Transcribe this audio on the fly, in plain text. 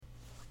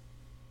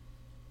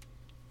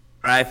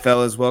right,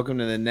 fellas, welcome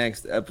to the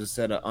next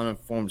episode of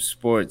Uninformed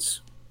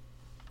Sports.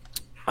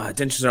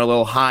 Tensions are a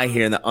little high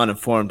here in the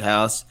Uninformed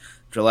house.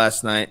 After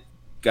last night,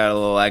 got a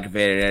little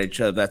aggravated at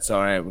each other. That's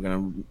all right. We're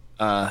going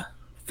to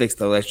fix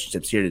the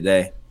relationships here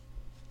today.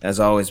 As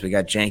always, we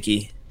got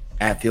Janky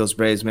at Fields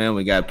Braves, man.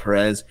 We got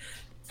Perez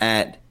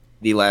at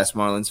The Last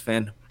Marlins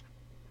Fan.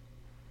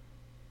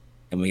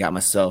 And we got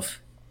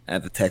myself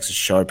at the Texas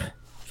Sharp.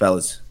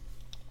 Fellas,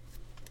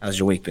 how's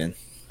your week been?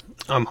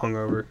 I'm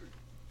hungover.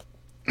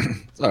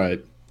 It's all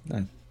right.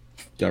 I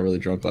got really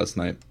drunk last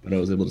night, but I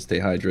was able to stay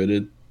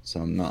hydrated, so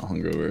I'm not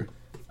hungover.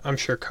 I'm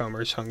sure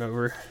Comer's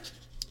hungover.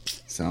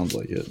 Sounds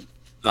like it.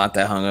 Not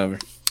that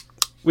hungover.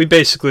 We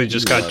basically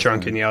just got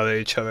drunk and yelled at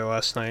each other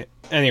last night.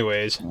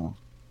 Anyways. All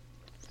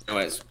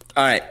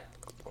right.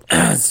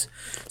 It's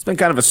been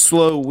kind of a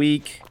slow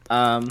week. We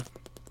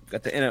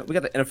got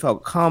the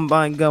NFL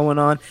Combine going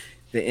on.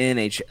 The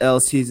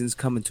NHL season's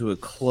coming to a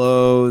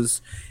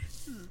close.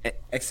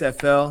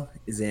 XFL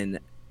is in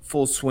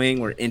full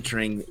swing. We're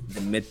entering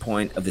the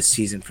midpoint of the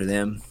season for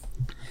them.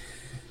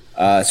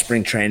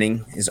 Spring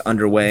training is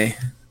underway.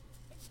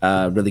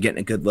 Really getting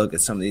a good look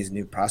at some of these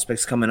new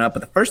prospects coming up. But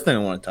the first thing I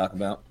want to talk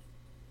about,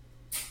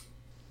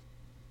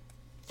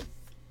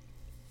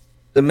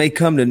 that may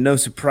come to no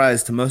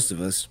surprise to most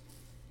of us,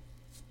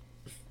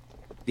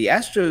 the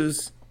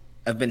Astros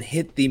have been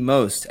hit the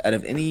most out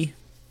of any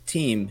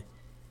team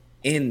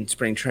in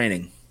spring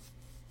training.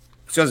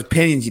 So, as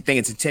opinions, you think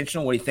it's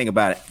intentional? What do you think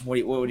about it? What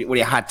are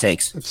your hot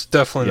takes? It's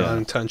definitely not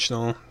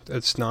intentional.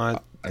 It's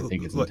not. I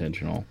think it's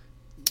intentional.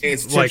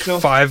 It's intentional?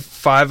 Like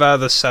five out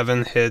of the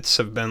 7 hits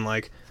have been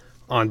like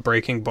on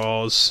breaking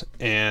balls,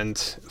 and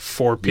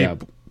 4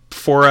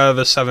 out of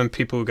the 7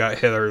 people who got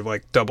hit are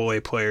like AA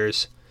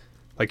players.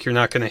 Like, you're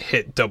not going to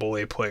hit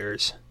AA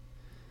players.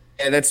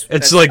 Yeah,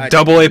 it's like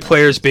AA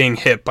players being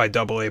hit by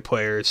AA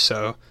players.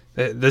 So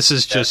this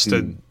is just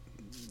a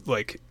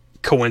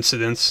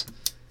coincidence.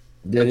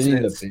 Did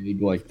any of the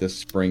big, like the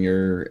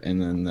Springer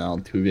and then the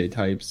Altuve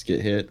types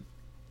get hit?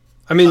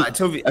 I mean,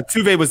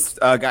 Altuve was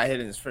got hit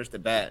in his first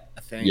at bat,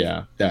 I think.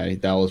 Yeah,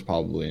 that was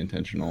probably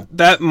intentional.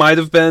 That might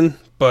have been,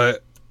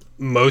 but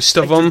most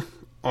of them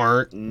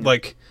aren't.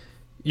 Like,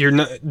 you're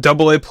not,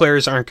 AA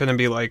players aren't going to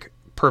be like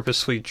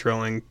purposely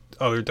drilling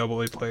other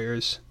AA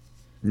players.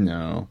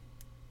 No,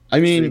 I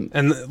mean,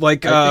 and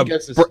like I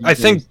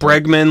think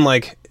Bregman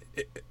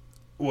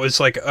was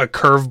like a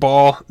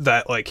curveball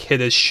that like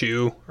hit his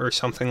shoe or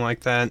something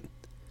like that.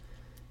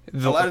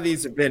 A lot of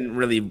these have been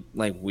really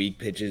like weak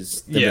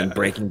pitches. They've been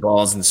breaking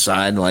balls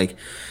inside. Like,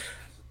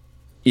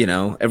 you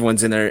know,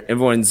 everyone's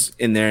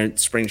in their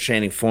spring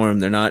training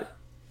form. They're not,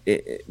 you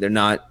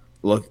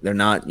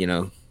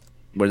know,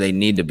 where they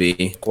need to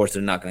be. Of course,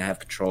 they're not going to have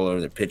control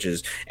over their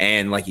pitches.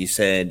 And like you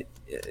said,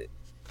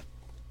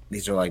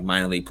 these are like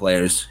minor league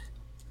players.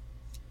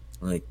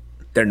 Like,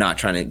 they're not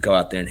trying to go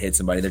out there and hit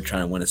somebody. They're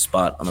trying to win a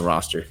spot on the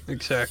roster.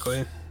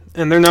 Exactly.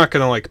 And they're not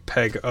going to, like,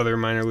 peg other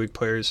minor league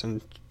players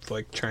and,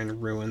 like, trying to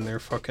ruin their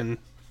fucking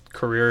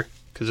career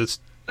because it's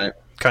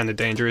kind of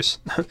dangerous.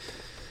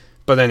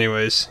 But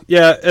anyways,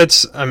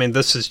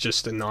 this is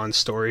just a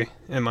non-story,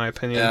 in my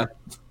opinion. Yeah,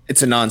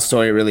 it's a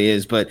non-story. It really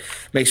is, but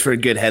makes for a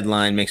good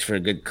headline, makes for a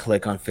good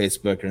click on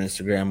Facebook or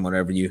Instagram,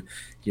 whatever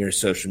your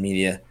social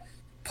media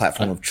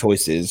platform of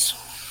choice is.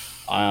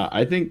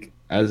 I think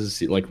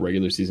as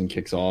regular season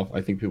kicks off,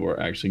 I think people are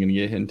actually going to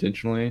get hit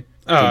intentionally.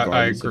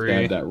 I agree. If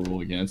they have that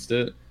rule against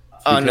it.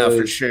 Oh, no,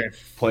 for sure.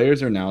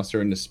 Players are now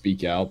starting to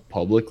speak out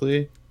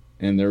publicly,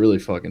 and they're really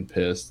fucking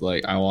pissed.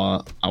 Like, I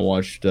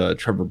watched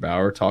Trevor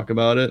Bauer talk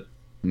about it.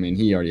 I mean,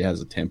 he already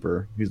has a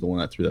temper. He's the one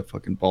that threw that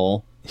fucking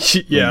ball.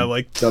 Yeah,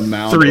 like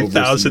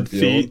 3,000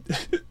 feet.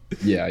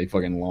 Yeah, he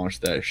fucking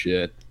launched that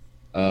shit.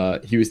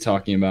 He was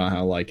talking about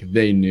how, like,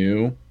 they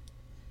knew,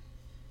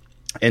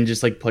 and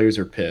just, like, players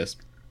are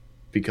pissed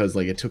because,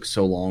 like, it took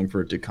so long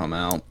for it to come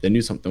out. They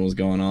knew something was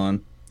going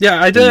on.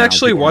 Yeah, I did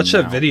actually watch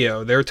that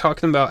video. They were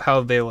talking about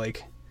how they,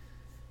 like,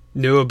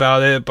 knew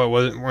about it, but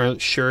weren't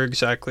sure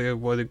exactly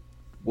what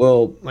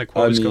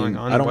was going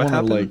on. I don't want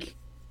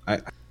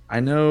to, I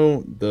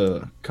know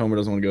the Comer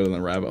doesn't want to go to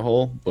the rabbit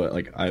hole, but,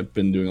 like, I've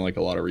been doing, like,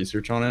 a lot of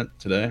research on it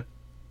today.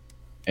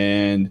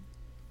 And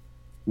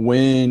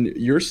when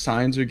your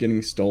signs are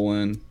getting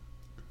stolen,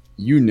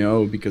 you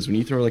know, because when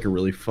you throw, like, a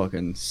really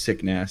fucking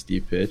sick,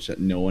 nasty pitch that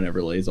no one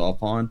ever lays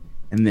off on,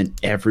 and then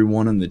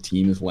everyone on the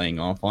team is laying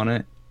off on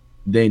it,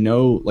 they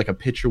know, like, a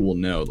pitcher will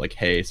know, like,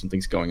 hey,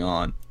 something's going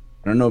on.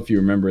 I don't know if you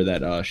remember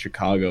that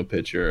Chicago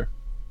pitcher.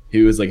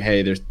 He was like,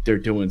 hey, they're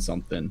doing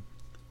something.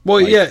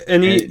 Well, like, yeah,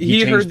 and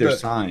he heard their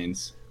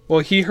signs.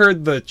 Well, he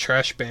heard the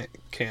trash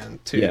can,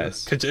 too.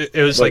 Yes. Because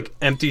it was, like,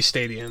 empty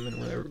stadium and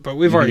whatever. But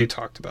we've already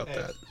talked about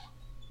that.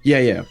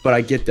 Yeah, but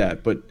I get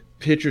that. But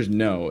pitchers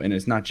know, and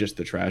it's not just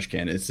the trash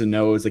can. It's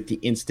like the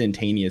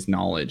instantaneous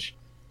knowledge.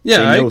 Yeah,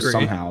 they know I agree.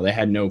 Somehow. They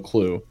had no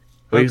clue.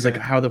 But he was like,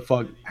 how the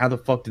fuck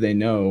do they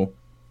know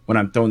when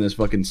I'm throwing this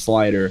fucking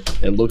slider,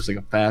 it looks like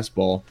a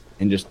fastball,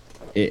 and just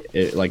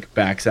it like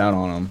backs out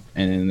on them,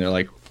 and then they're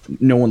like,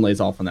 no one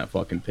lays off on that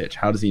fucking pitch.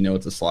 How does he know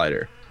it's a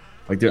slider?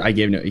 Like,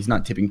 he's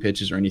not tipping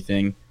pitches or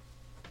anything.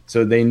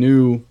 So they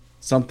knew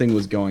something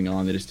was going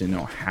on. They just didn't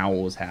know how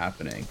it was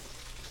happening.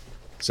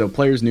 So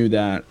players knew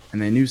that,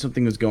 and they knew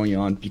something was going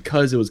on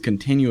because it was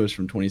continuous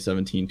from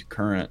 2017 to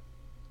current.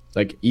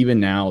 Like,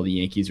 even now, the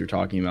Yankees are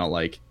talking about,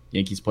 like,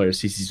 Yankees player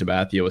CC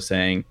Sabathia was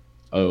saying,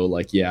 oh,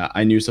 like, yeah,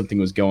 I knew something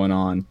was going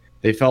on.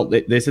 They said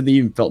they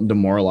even felt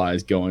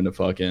demoralized going to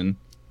fucking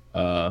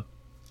the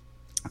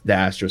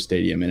Astros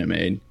Stadium Minute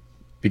Maid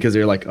because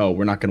they're like, oh,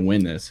 we're not going to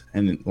win this.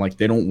 And, like,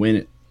 they don't win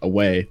it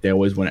away. They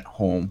always win at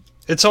home.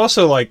 It's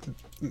also, like,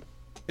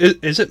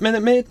 is it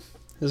Minute Maid?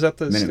 Is that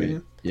the Minute stadium?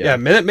 Maid. Yeah,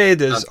 Minute Maid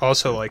is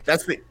also, like...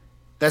 That's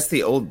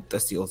the old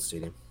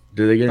stadium.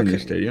 Did they get a new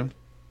stadium?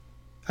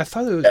 I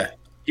thought it was... Yeah.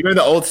 You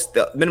remember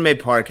the Minute Maid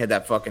Park had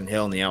that fucking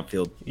hill in the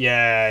outfield?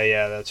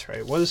 Yeah, that's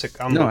right. What is it?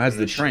 No, it has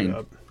the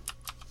train.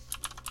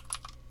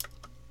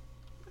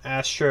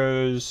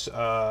 Astros.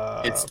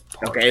 It's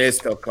Park. okay. It is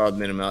still called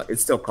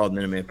It's still called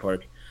Minute Maid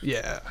Park.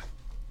 Yeah,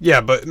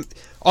 but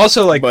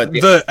also like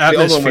the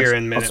atmosphere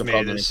in Minute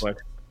Maid is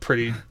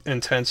pretty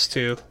intense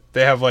too.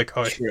 They have like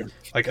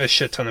a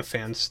shit ton of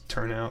fans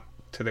turn out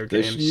to their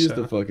games. They should use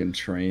the fucking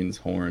train's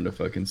horn to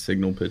fucking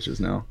signal pitches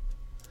now.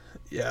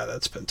 Yeah,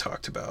 that's been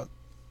talked about.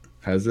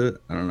 Has it?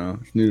 I don't know.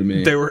 It's new to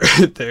me.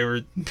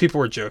 People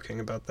were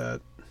joking about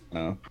that.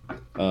 Oh.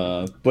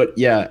 But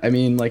yeah, I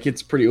mean, like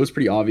it was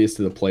pretty obvious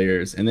to the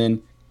players, and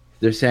then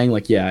they're saying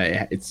like,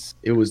 yeah,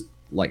 it was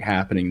like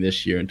happening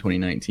this year in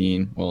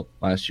 2019. Well,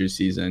 last year's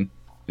season.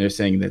 They're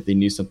saying that they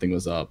knew something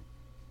was up,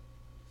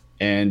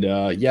 and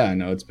yeah, I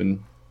know it's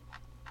been.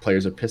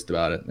 Players are pissed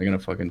about it. They're gonna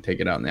fucking take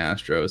it out in the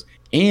Astros,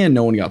 and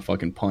no one got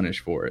fucking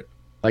punished for it.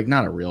 Like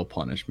not a real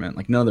punishment.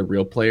 Like none of the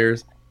real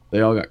players,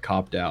 they all got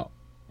copped out.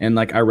 And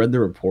like I read the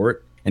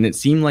report, and it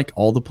seemed like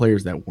all the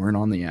players that weren't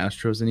on the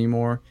Astros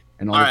anymore,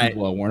 and all the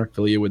people that weren't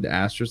affiliated with the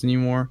Astros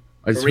anymore,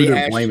 is who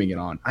they're blaming it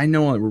on. I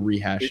know we're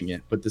rehashing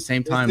it, but at the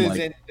same time,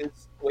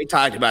 we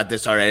talked about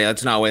this already.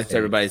 Let's not waste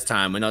everybody's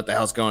time. We know what the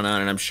hell's going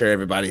on, and I'm sure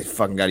everybody's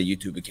fucking got a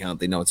YouTube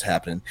account. They know what's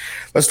happening.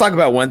 Let's talk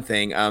about one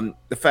thing.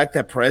 The fact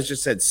that Perez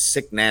just said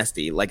sick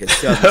nasty like it's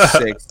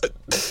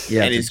 2006,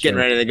 yeah, and he's getting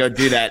ready to go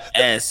do that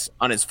S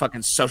on his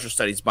fucking social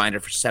studies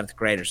binder for 7th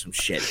grade or some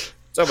shit.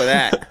 What's up with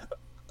that?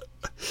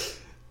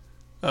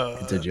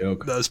 It's a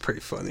joke. That was pretty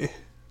funny.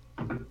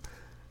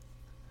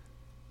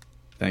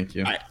 Thank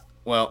you.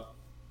 Well,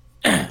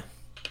 the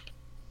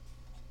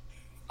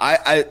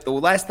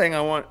last thing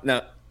I want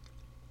to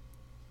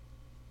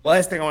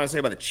say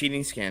about the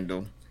cheating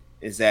scandal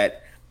is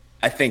that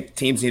I think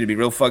teams need to be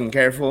real fucking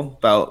careful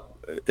about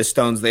the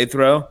stones they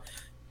throw,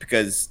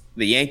 because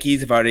the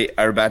Yankees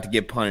are about to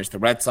get punished. The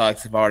Red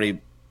Sox have already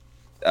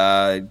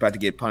about to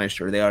get punished,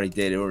 or they already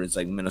did, or it's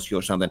like minuscule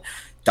or something.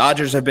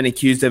 Dodgers have been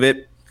accused of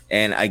it,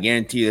 and I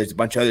guarantee you there's a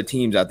bunch of other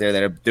teams out there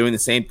that are doing the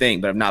same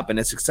thing but have not been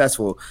as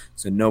successful,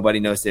 so nobody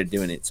knows they're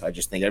doing it. So I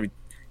just think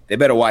they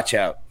better watch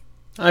out.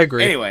 I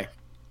agree. Anyway.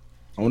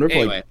 I wonder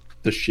if like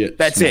the shit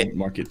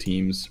market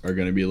teams are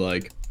going to be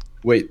like,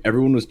 wait,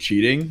 everyone was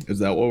cheating? Is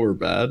that why we're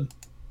bad?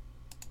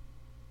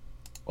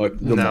 Like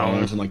the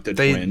Marlins and like the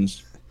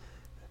Twins.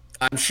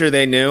 I'm sure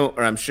they knew,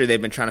 or I'm sure they've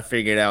been trying to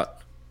figure it out.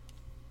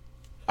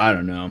 I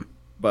don't know.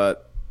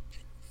 But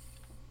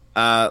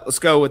let's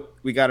go with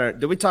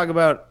did we talk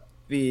about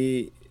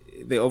the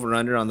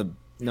over-under on the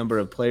number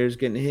of players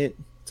getting hit?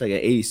 It's like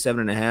an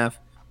 87.5.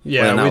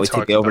 Yeah, we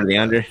took the over the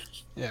under.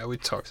 Yeah, we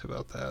talked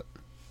about that.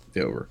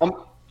 The over.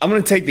 I'm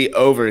going to take the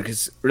over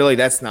because really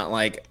that's not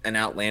like an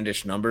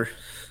outlandish number.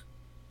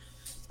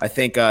 I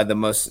think the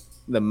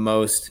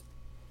most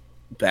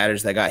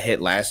batters that got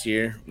hit last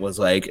year was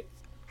like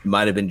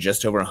might have been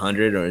just over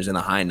 100 or is in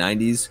the high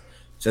 90s.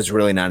 So it's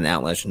really not an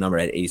outlandish number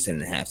at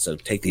 87.5. So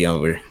take the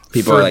over.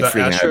 People are like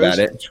freaking out about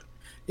it.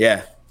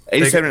 Yeah.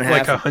 87.5.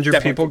 Like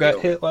 100 people got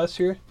hit last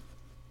year?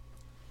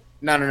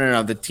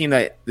 No. The team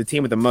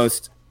with the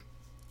most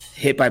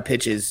hit by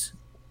pitches,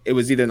 it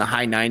was either in the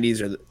high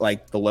 90s or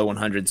like the low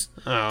 100s.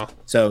 Oh.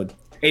 So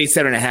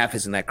 87.5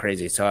 isn't that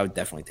crazy. So I would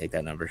definitely take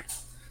that number.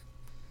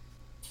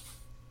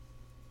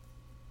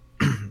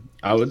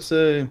 I would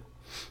say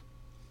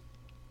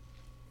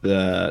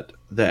that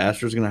the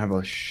Astros are going to have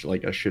a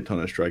shit ton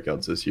of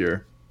strikeouts this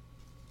year.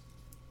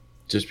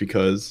 Just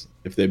because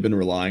if they've been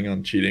relying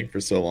on cheating for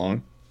so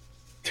long,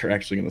 they're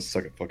actually going to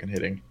suck at fucking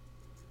hitting.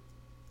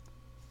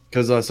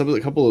 Because a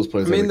couple of those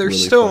players, they're really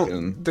still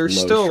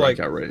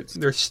strikeout rates.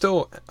 They're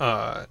still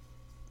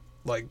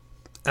like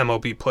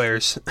MLB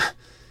players.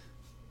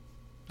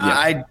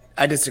 Yeah.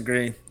 I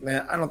disagree,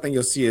 man. I don't think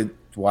you'll see a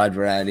wide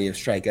variety of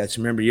strikeouts.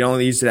 Remember, you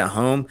only use it at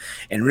home,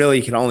 and really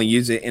you can only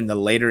use it in the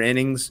later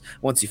innings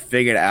once you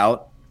figured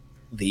out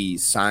the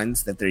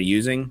signs that they're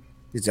using.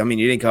 Because, I mean,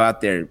 you didn't go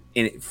out there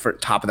for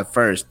top of the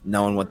first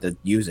knowing what they're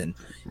using.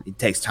 It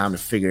takes time to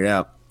figure it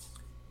out.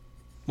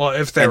 Well,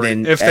 if they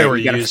were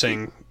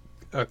using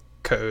a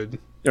code,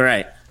 you're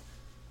right.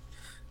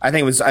 I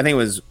think it was. I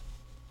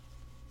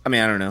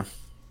mean, I don't know.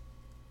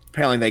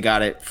 Apparently, they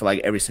got it for like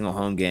every single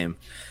home game,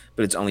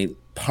 but it's only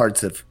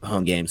parts of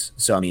home games.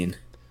 So, I mean,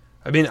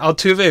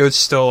 Altuve was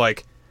still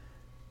like.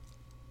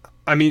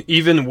 I mean,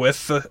 even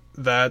with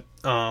that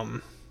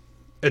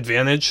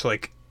advantage,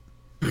 like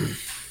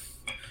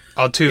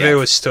Altuve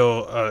was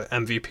still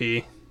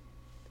MVP,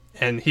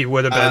 and he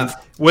would have been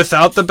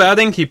without the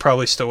batting. He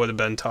probably still would have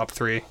been top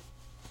 3.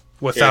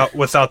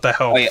 Without the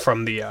help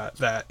from the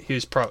that he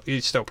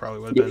still probably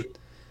would have been.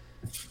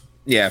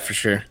 Yeah, for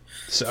sure.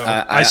 So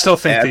I still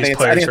think these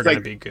players are going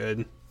to be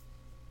good.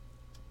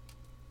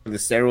 The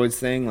steroids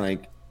thing,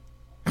 like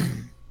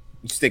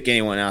you stick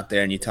anyone out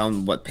there and you tell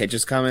them what pitch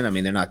is coming. I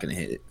mean, they're not going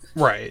to hit it.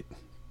 Right.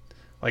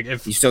 Like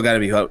if you still got to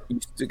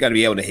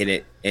be able to hit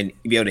it and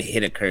be able to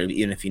hit a curve,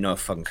 even if you know a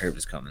fucking curve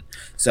is coming.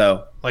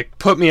 So, like,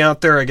 put me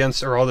out there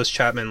against Aroldis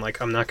Chapman.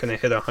 Like, I'm not going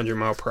to hit a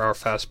 100-mile-per-hour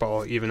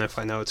fastball, even if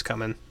I know it's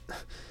coming.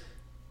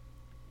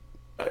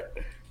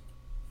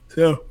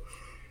 So,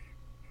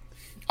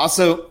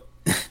 also,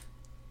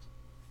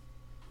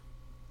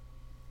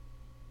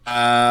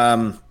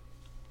 there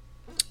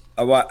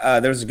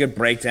was a good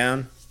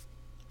breakdown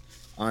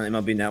on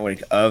MLB Network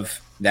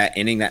of that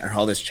inning that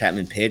Aroldis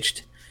Chapman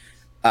pitched.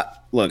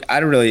 Look,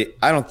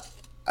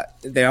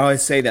 they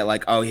always say that,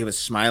 like, oh, he was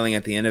smiling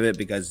at the end of it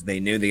because they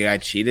knew the guy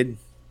cheated.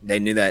 They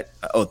knew that,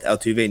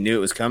 Altuve knew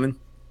it was coming.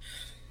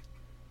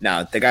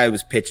 No, the guy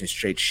was pitching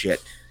straight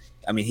shit.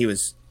 I mean, he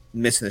was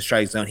missing the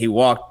strike zone. He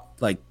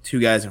walked, like, 2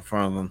 guys in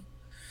front of him.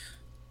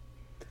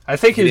 I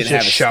think he was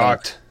just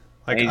shocked.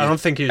 Like, I don't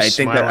think he was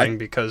smiling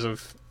because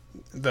of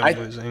them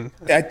losing.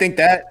 I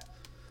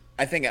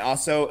think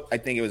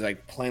it was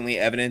like plainly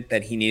evident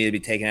that he needed to be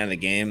taken out of the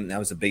game. That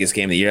was the biggest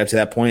game of the year up to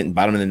that point. And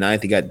bottom of the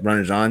ninth, he got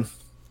runners on,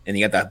 and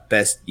you got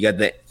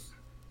the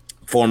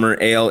former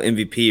AL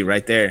MVP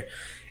right there.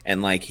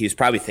 And like he was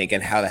probably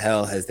thinking, how the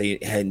hell had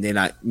they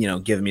not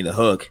given me the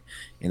hook?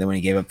 And then when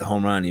he gave up the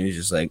home run, he was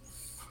just like,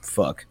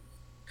 fuck.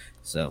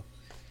 So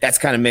I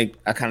kind of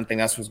think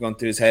that's what's going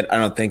through his head. I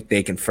don't think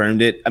they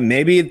confirmed it.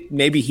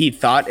 Maybe he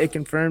thought it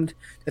confirmed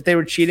that they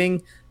were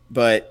cheating,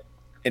 but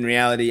in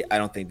reality, I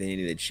don't think they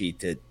needed to cheat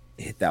to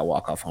hit that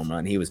walk-off home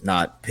run. He was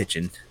not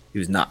pitching. He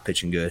was not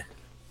pitching good.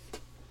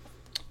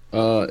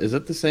 Is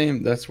that the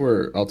same? That's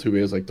where Altuve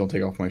was like, "Don't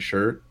take off my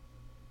shirt."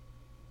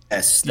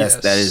 That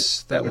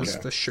was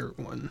the shirt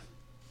one.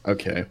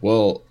 Okay,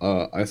 well,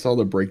 I saw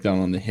the breakdown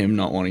on him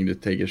not wanting to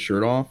take his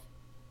shirt off.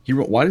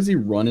 Why does he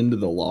run into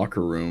the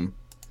locker room?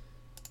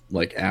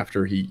 Like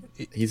after he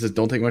says,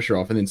 "Don't take my shirt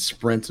off," and then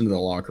sprints into the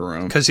locker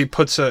room because he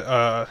puts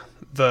the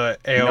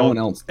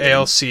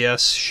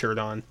ALCS shirt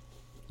on.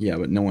 Yeah,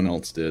 but no one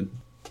else did.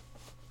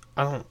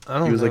 I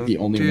don't. He was like the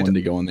only one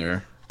to go in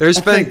there.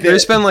 There's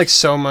been like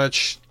so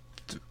much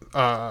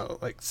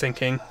like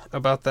thinking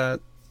about that.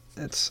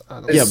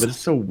 But it's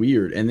so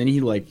weird. And then he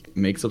like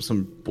makes up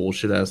some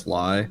bullshit ass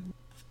lie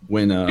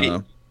when how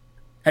do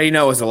you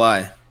know it was a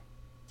lie?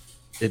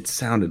 It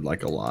sounded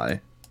like a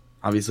lie.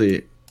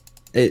 Obviously,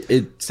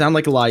 it sounded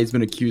like a lie. He's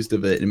been accused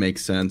of it. It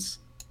makes sense.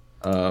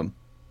 Who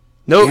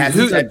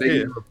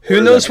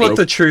knows what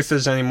the truth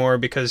is anymore?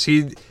 Because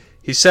he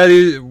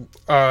said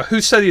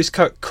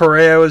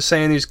Correa was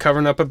saying he's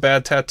covering up a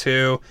bad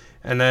tattoo,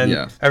 and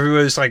then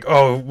everybody's like,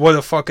 "Oh, what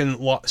a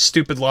fucking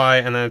stupid lie!"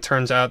 And then it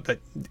turns out that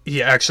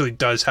he actually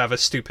does have a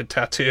stupid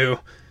tattoo.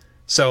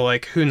 So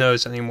like, who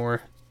knows anymor?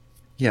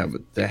 Yeah,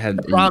 but they had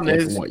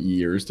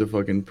years to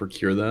fucking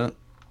procure that.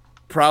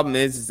 Problem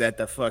is that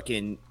the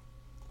fucking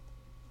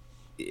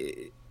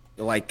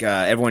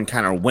everyone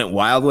kind of went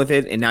wild with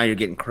it, and now you're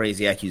getting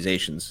crazy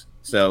accusations.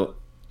 So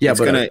yeah,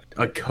 but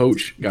a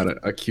coach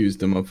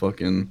accused him of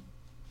fucking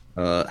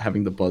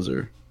having the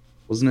buzzer,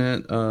 wasn't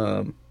it?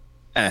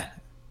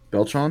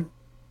 Beltran?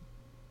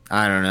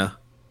 I don't know.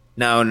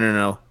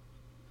 No.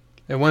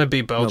 It wouldn't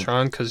be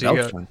Beltran because he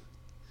got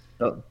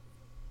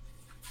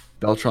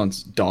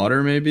Beltran's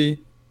daughter, maybe.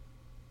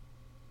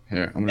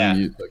 Here, I'm gonna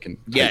use fucking.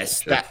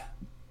 Yes,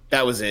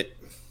 that was it.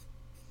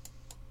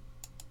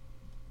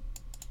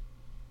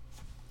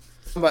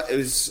 But it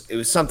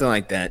was something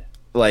like that.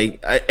 Like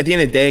at the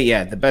end of the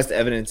day, the best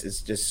evidence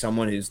is just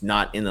someone who's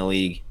not in the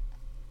league,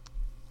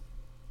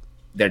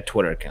 their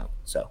Twitter account.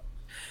 So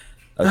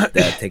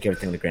take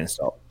everything with a grain of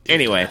salt.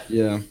 Anyway,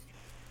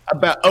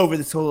 about over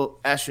this whole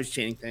Astros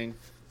cheating thing,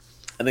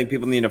 I think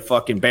people need to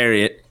fucking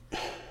bury it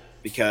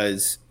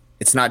because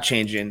it's not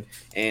changing.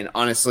 And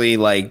honestly,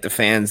 like the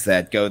fans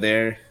that go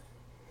there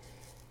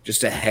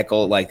just to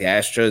heckle like the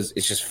Astros,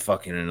 it's just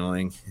fucking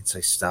annoying. It's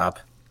like stop.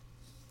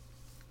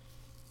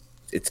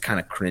 It's kind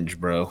of cringe,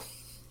 bro.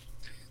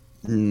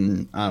 I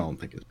don't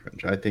think it's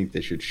cringe. I think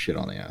they should shit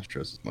on the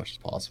Astros as much as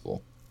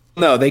possible.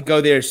 No, they go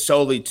there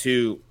solely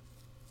to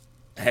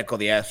heckle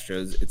the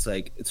Astros. It's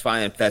like it's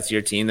fine if that's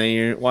your team that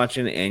you're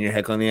watching and you're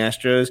heckling the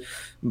Astros,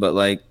 but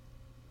like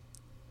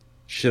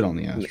shit on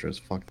the Astros.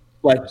 Fuck.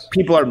 Like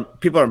people are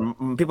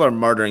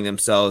martyring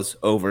themselves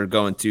over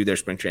going to their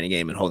spring training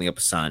game and holding up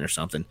a sign or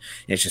something.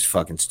 It's just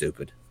fucking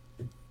stupid.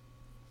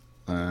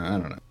 I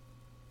don't know.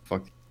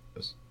 Fuck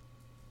this.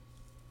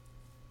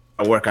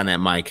 I'll work on that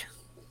mic.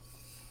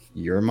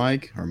 Your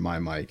mic or my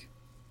mic?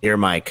 Your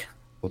mic.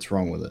 What's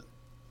wrong with it?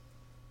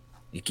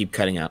 You keep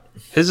cutting out.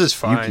 His is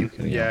fine.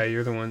 Yeah,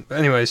 you're the one.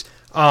 Anyways,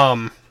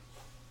 I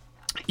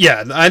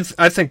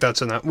think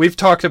that's enough. We've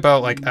talked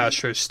about like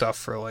Astros stuff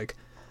for like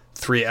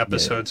 3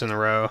 episodes in a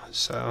row.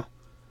 So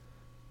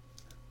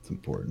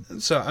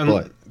important.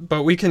 So,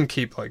 but we can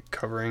keep like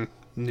covering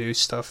new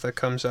stuff that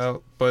comes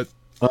out, but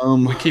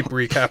we keep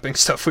recapping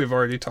stuff we've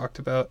already talked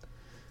about.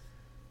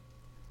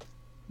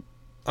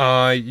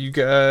 You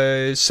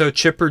guys. So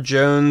Chipper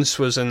Jones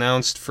was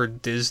announced for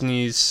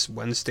Disney's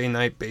Wednesday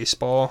Night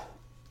Baseball.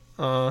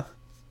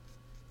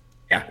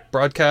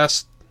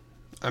 Broadcast.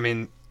 I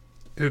mean,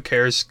 who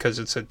cares? Because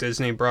it's a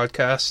Disney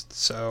broadcast.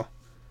 So,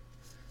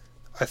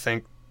 I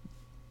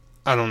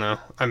don't know.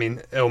 I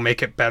mean, it'll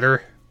make it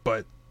better,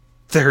 but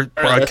their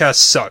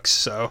broadcast sucks.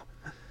 So,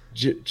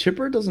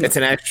 Chipper doesn't. It's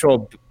an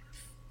actual.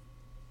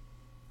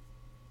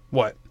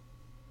 What?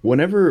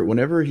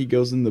 Whenever he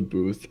goes in the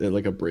booth at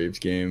like a Braves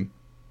game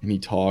and he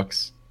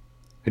talks,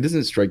 he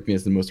doesn't strike me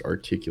as the most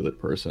articulate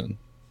person.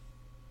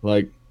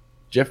 Like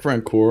Jeff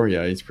Francoeur,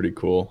 yeah, he's pretty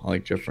cool. I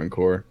like Jeff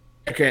Francoeur.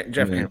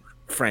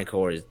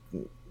 Francoeur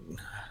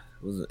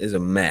is a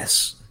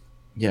mess.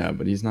 Yeah,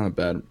 but he's not a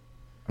bad.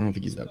 I don't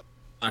think he's that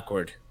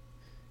awkward.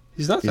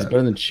 He's not. He's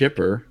better than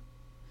Chipper.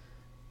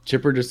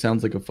 Chipper just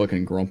sounds like a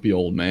fucking grumpy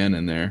old man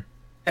in there.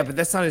 Yeah, but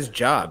that's not his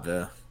job,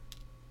 though.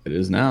 It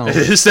is now. It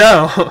is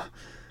now.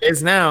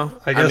 It's now.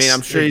 I mean,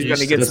 I'm sure he's going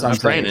to get some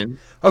training.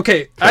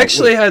 Okay, I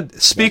actually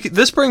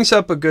this brings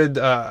up a good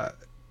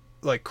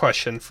like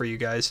question for you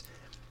guys.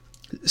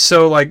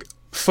 So like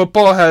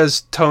football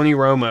has Tony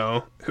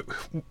Romo.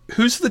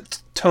 Who's the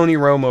Tony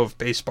Romo of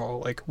baseball?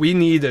 Like we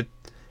need a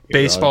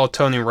baseball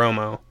Tony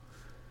Romo.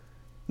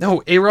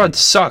 No, A-Rod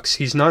sucks.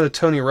 He's not a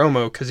Tony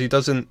Romo because he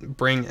doesn't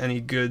bring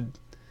any good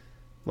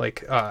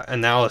like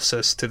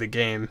analysis to the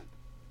game.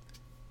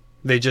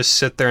 They just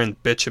sit there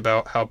and bitch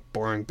about how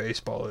boring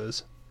baseball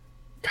is.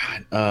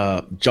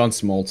 God, John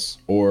Smoltz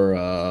or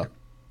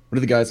what are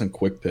the guys on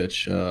Quick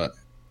Pitch? The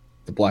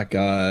black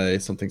guy,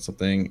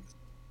 something.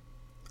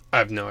 I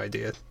have no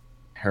idea.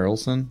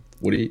 Harrelson?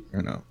 Woody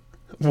or no?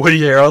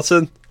 Woody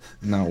Harrelson?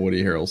 Not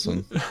Woody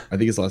Harrelson. I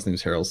think his last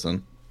name's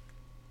Harrelson.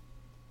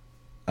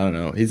 I don't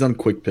know. He's on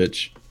Quick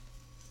Pitch.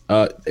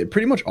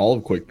 Pretty much all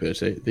of Quick Pitch.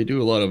 They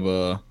do a lot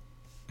of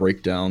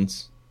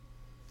breakdowns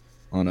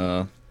on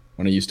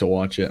when I used to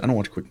watch it. I don't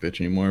watch Quick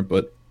Pitch anymore,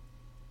 but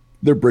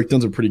their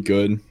breakdowns are pretty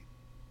good.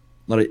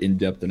 A lot of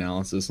in-depth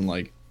analysis and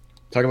like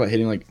talk about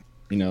hitting like,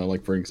 you know,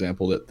 like for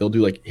example that they'll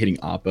do like hitting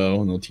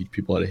oppo and they'll teach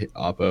people how to hit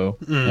oppo.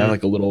 They have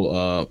like a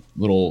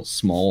little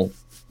small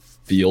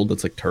field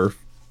that's like turf.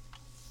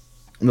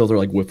 And those are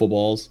like wiffle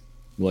balls.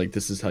 Like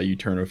this is how you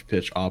turn a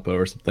pitch oppo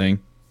or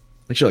something.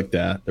 Like shit like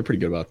that. They're pretty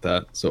good about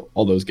that. So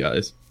all those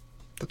guys.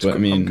 That's but cool.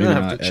 I mean, I'm gonna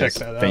maybe have not to check as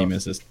that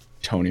famous as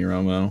Tony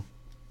Romo.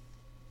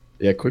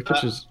 Yeah, Quick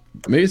Pitch is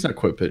maybe it's not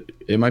Quick Pitch.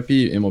 It might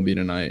be MLB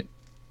Tonight.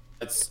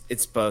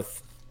 It's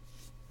both.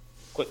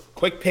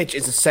 Quick Pitch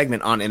is a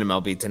segment on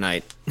MLB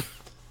Tonight.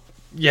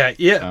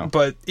 Yeah,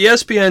 but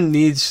ESPN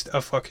needs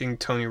a fucking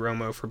Tony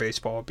Romo for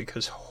baseball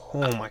because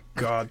oh my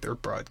god, their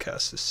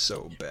broadcast is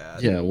so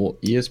bad. Yeah, well,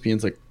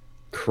 ESPN's like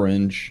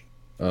cringe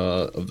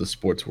of the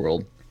sports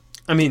world.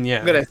 I mean,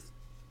 yeah.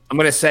 I'm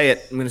gonna say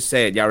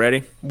it. Y'all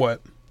ready?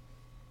 What?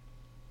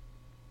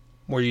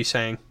 What are you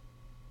saying?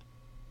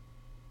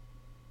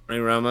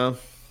 Tony Romo.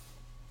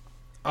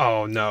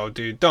 Oh no,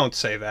 dude! Don't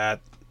say that.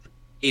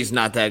 He's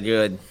not that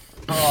good.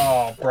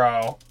 Oh,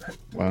 bro.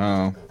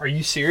 Wow. Are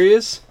you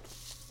serious?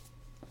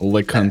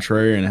 Le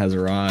Contrarian has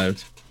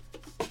arrived.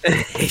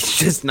 It's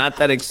just not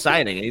that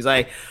exciting. And he's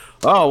like,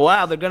 oh,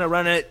 wow, they're going to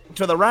run it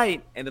to the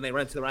right. And then they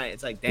run it to the right.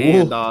 It's like,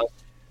 damn, dog.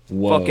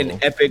 Whoa. Fucking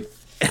epic.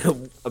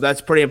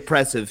 That's pretty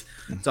impressive.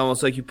 It's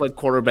almost like you played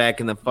quarterback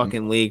in the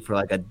fucking league for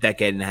like a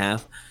decade and a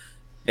half.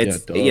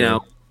 It's, you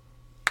know,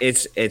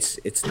 it's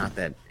not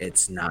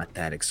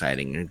that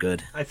exciting or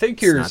good. I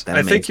think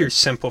you're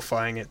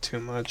simplifying it too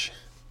much.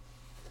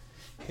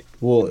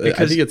 Well, I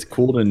think it's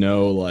cool to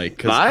know,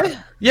 like,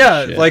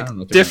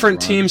 like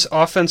different teams'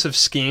 offensive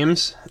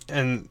schemes,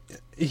 and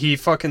he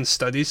fucking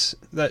studies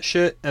that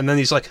shit, and then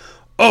he's like,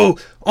 oh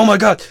my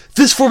god,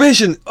 this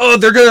formation,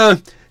 they're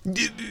gonna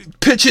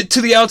pitch it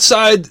to the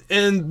outside,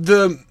 and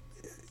the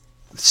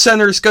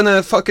center's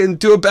gonna fucking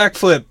do a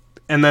backflip,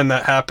 and then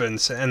that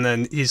happens, and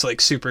then he's like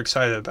super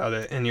excited about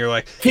it, and you're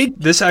like,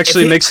 this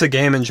actually makes the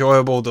game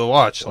enjoyable to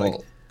watch. Like,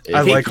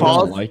 I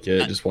don't like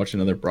it. Just watch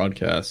another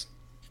broadcast.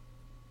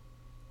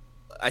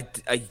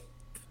 What do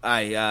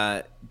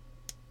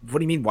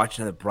you mean watch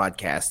another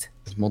broadcast?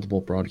 There's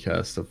multiple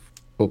broadcasts of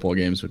football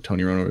games with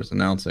Tony Romo is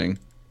announcing.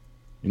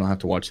 You don't have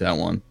to watch that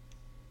one.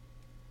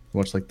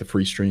 Watch like the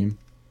free stream.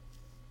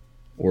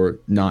 Or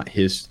not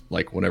his,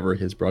 like whatever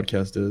his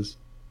broadcast is.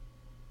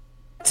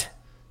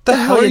 The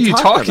hell are you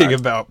talking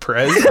about,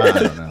 Prez?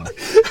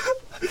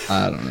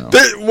 I don't know.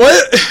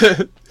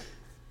 What?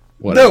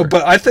 Whatever. No,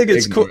 but I think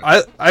it's cool.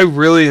 I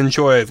really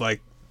enjoy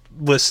like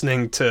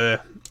listening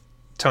to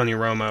Tony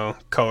Romo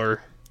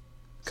color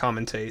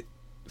commentate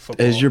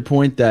football. Is your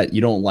point that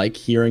you don't like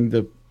hearing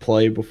the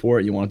play before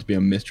it? You want it to be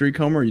a mystery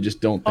comb, or you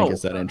just don't think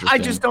it's that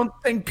interesting? I just don't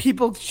think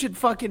people should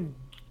fucking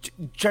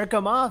jerk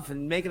him off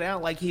and make it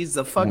out like he's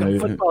the fucking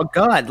football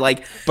god.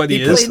 Like, but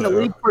he played in the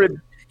league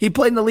He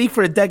played in the league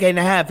for a decade and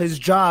a half. His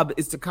job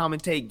is to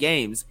commentate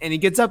games, and he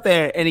gets up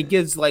there and he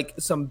gives like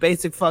some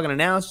basic fucking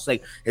analysis,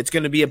 like it's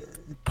going to be a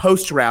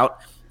post route.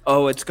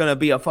 Oh, it's going to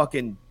be a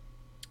fucking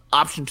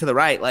option to the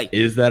right. Like,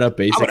 is that a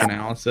basic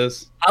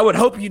analysis? I would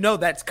hope you know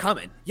that's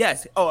coming.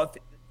 Yes.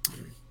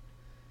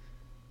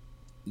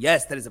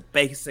 Yes, that is a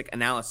basic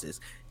analysis.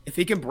 If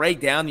he can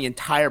break down the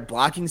entire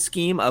blocking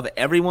scheme of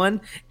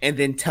everyone and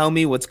then tell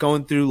me what's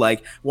going through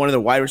like one of the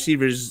wide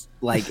receivers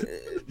like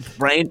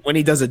brain when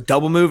he does a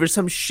double move or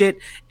some shit,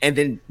 and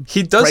then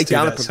he does break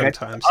down the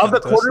progression of the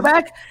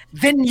quarterback,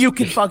 then you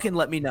can fucking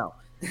let me know.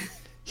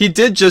 He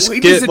did just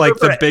get like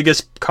the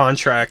biggest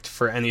contract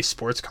for any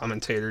sports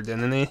commentator,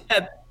 didn't he?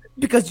 Yeah,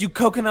 because you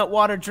coconut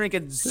water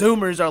drinking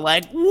Zoomers are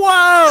like,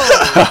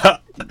 whoa!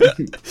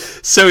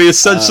 So he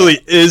essentially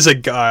is a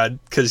god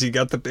because he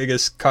got the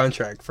biggest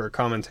contract for a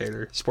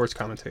commentator, sports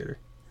commentator.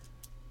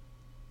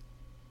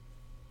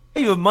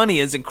 Value of money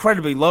is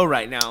incredibly low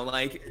right now.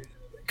 Like,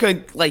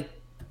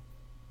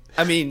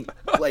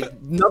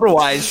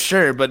 number-wise,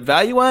 sure, but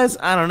value-wise,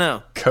 I don't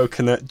know.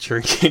 Coconut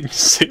drinking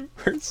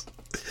Zoomers.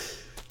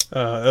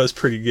 That was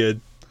pretty good.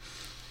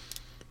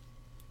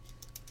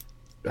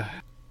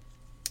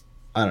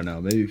 I don't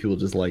know. Maybe people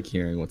just like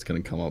hearing what's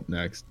going to come up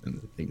next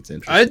and think it's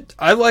interesting.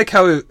 I like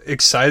how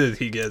excited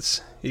he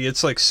gets. He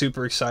gets like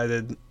super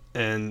excited,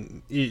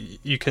 and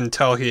you can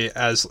tell he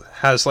has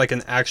like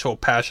an actual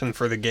passion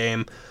for the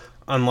game,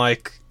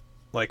 unlike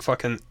like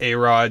fucking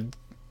A-Rod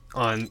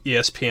on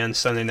ESPN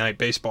Sunday Night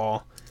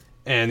Baseball.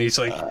 And he's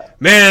like,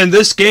 man,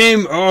 this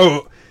game,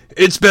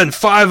 it's been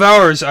 5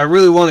 hours. I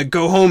really want to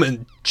go home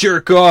and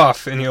jerk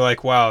off. And you're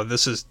like, wow,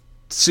 this is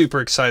super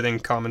exciting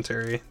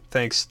commentary.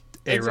 Thanks,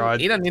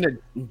 A-Rod. He doesn't need to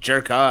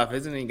jerk off.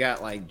 Isn't he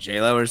got like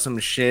J-Lo or some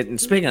shit? And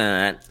speaking of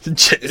that,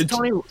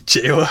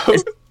 J-Lo?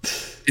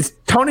 Is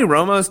Tony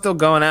Romo still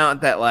going out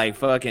with that like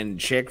fucking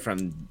chick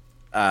from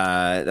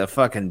the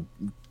fucking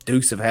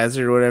Dukes of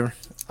Hazzard or whatever?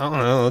 I don't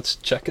know. Let's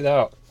check it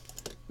out.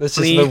 This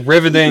is the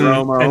riveting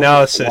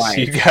analysis. Wife.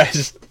 You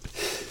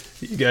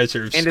guys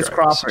are Candace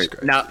Crawford.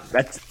 Now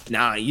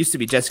it used to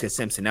be Jessica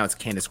Simpson. Now it's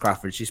Candace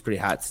Crawford. She's pretty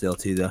hot still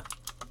too,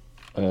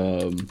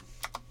 though.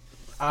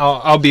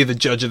 I'll be the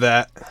judge of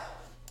that.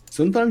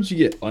 Sometimes you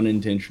get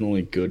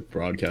unintentionally good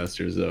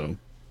broadcasters, though.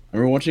 I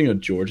remember watching a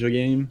Georgia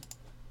game,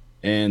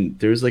 and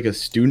there's like a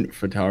student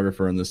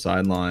photographer on the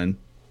sideline,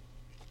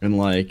 and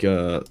like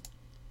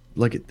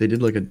they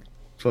did like a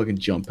fucking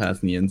jump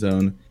pass in the end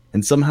zone,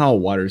 and somehow a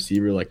wide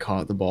receiver like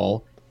caught the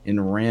ball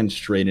and ran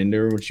straight into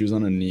her when she was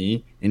on a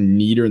knee and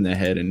kneed her in the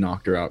head and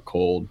knocked her out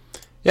cold.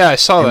 Yeah, I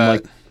saw that.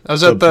 Like, I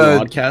was at the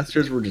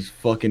broadcasters were just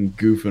fucking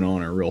goofing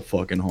on her real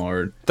fucking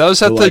hard. That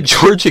was at the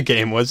Georgia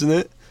game, wasn't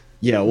it?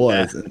 Yeah, it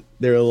was. Yeah.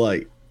 They were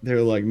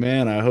like,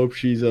 man, I hope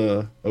she's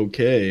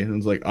okay. And I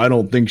was like, I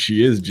don't think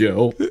she is,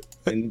 Joe.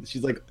 And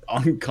she's like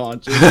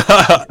unconscious.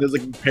 There's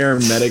like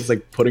paramedics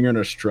like putting her in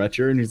a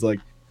stretcher, and he's like,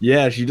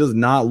 yeah, she does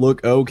not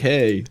look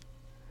okay.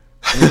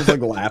 And he was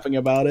like laughing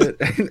about it.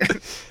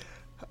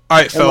 All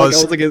right, fellas.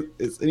 I was like,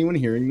 is anyone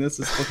hearing this?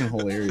 It's fucking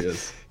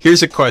hilarious.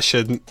 Here's a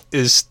question: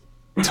 is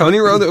Tony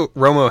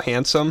Romo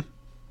handsome?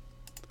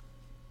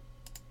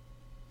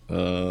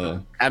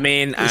 I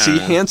mean, is he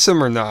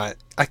handsome or not?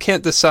 I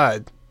can't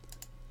decide.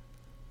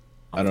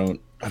 I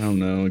don't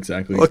know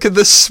exactly. Look at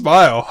this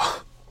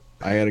smile.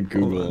 I gotta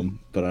Google him,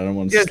 but I don't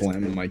want to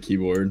slam on my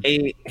keyboard.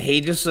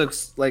 He just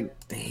looks like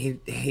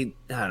he.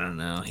 I don't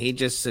know. He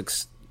just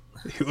looks.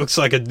 He looks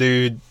like a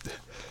dude.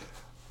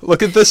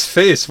 Look at this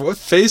face. What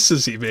face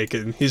is he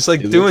making? He's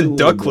like doing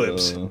duck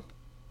lips.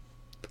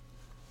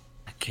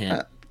 I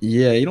can't.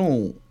 Yeah, you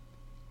don't.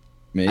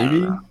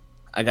 Maybe.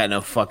 I got no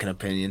fucking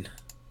opinion.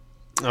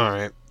 All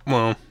right.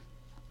 Well,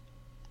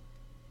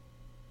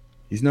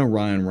 he's no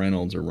Ryan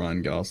Reynolds or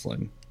Ryan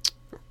Gosling.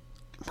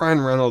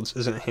 Ryan Reynolds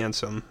isn't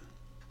handsome.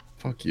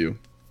 Fuck you.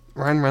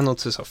 Ryan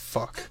Reynolds is a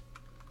fuck.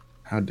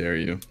 How dare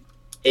you?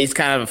 He's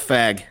kind of a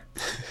fag.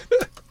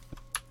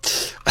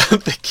 I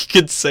don't think you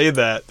could say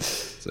that.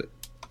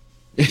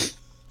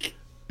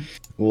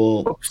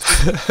 Well.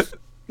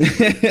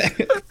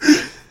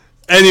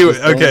 Anyway,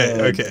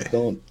 okay.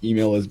 Don't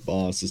email his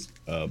boss's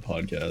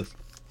podcast.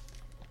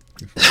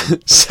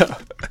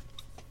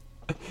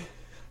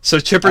 So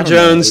Chipper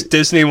Jones,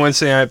 Disney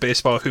Wednesday Night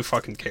Baseball. Who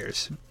fucking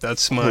cares?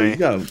 That's my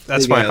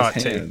hot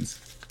take.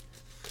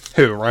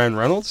 Who? Ryan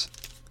Reynolds?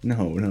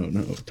 No.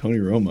 Tony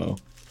Romo.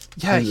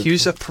 Yeah,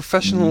 he's a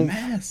professional.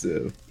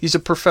 Massive. He's a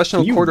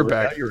professional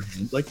quarterback. Work out your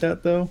hands like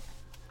that though?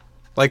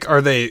 Like,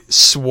 are they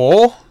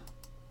swole?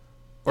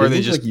 Or are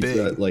they just like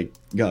big?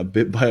 Got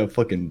bit by a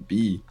fucking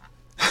bee.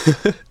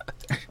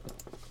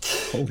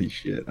 Holy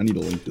shit! I need to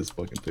link this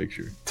fucking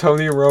picture.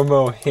 Tony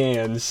Romo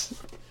hands.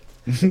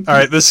 All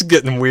right, this is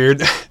getting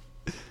weird.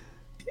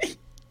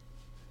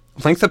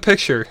 Link the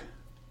picture.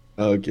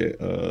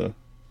 Okay.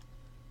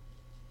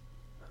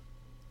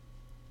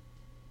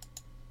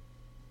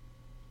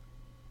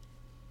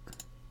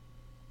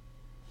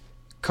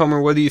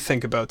 Comer, what do you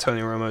think about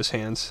Tony Romo's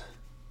hands?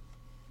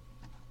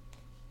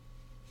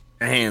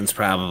 Hands,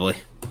 probably.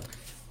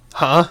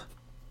 Huh?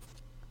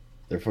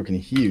 They're fucking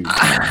huge.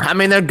 I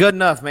mean, they're good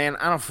enough, man.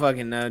 I don't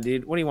fucking know,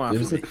 dude. What do you want They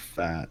from just me? look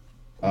fat.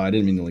 Oh, I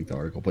didn't mean to link the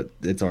article, but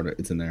it's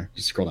in there.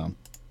 Just scroll down.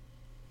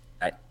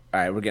 All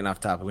right, we're getting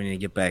off topic. We need to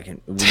get back in.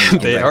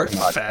 They are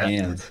My fat.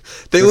 hands.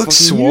 They They're look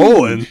fucking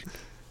swollen.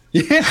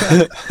 huge.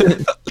 Yeah.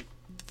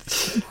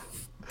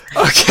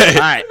 Okay.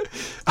 All right,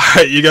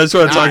 You guys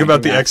want to talk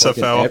about the Got a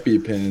fucking XFL?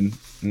 EpiPen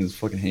in his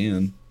fucking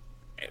hand.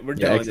 we're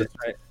Yeah, done with this,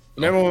 right?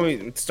 Remember when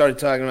we started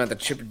talking about the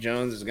Chipper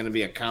Jones is going to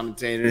be a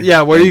commentator?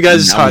 Yeah, what are you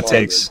guys' Now hot it's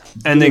takes?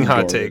 garbage. Ending It's hot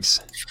garbage. takes.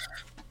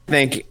 I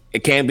think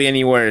it can't be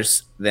any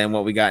worse than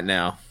what we got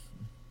now.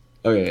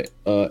 Okay,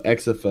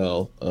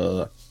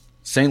 XFL.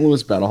 St.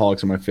 Louis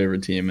Battlehawks are my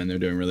favorite team, and they're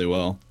doing really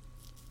well.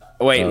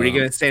 Wait, were you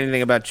going to say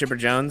anything about Chipper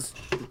Jones?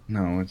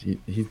 No,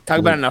 he Talk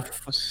about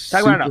enough.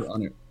 Talk about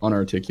enough.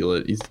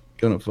 Unarticulate. He's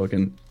gonna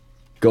fucking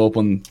go up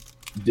on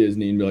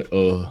Disney and be like,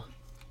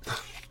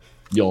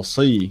 y'all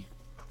see,"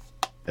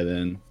 and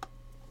then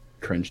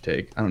cringe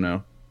take. I don't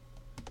know.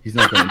 He's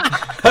not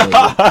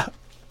gonna.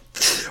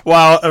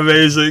 Wow,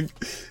 amazing.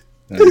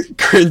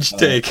 Cringe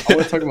take. I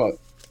want to talk about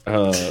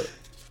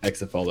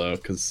XFL though,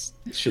 because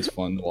shit's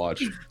fun to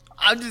watch.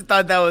 I just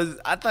thought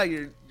I thought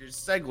your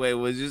segue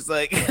was just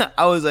like,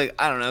 I was like,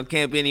 I don't know,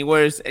 can't be any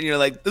worse. And you're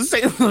like, the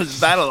St. Louis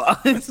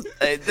Battlehawks.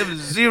 Like, there was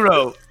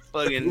zero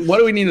fucking. What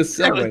do we need to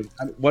segue?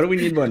 What do we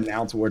need to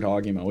announce what we're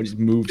talking about? We just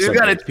move. You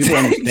gotta, People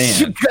understand.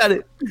 you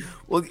gotta,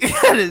 well, you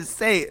gotta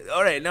say,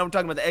 all right, now I'm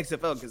talking about the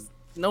XFL because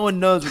no one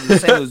knows what the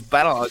St. Louis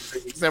Battlehawks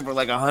is except for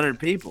like 100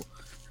 people.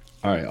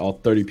 All right, all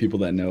 30 people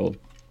that know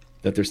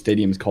that their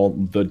stadium is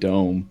called the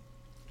Dome.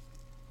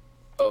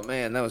 Oh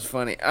man, that was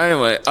funny.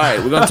 Anyway, all right,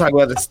 we're gonna talk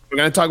about this. We're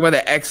gonna talk about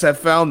the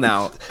XFL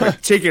now,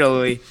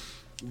 particularly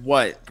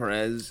what,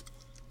 Perez?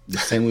 The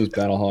St. Louis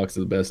Battlehawks are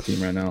the best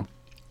team right now.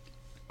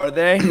 Are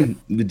they?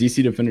 The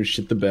DC Defenders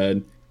shit the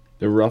bed.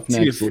 The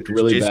Roughnecks looked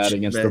really Just bad shit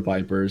against the the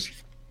bed. Vipers.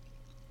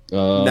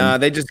 Nah,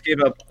 they just gave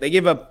up. They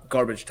gave up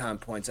garbage time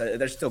points.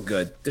 They're still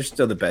good. They're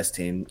still the best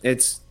team.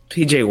 It's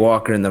PJ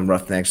Walker and the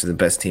Roughnecks are the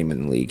best team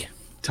in the league.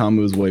 Tom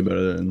was way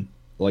better than,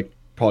 like,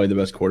 probably the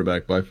best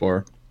quarterback by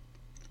far.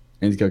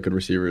 And he's got good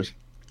receivers.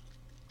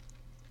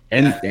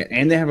 And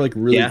they have, like,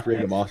 really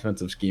creative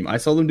offensive scheme. I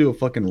saw them do a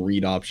fucking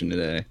read option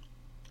today.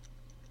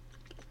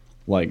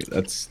 Like,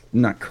 that's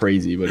not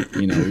crazy, but,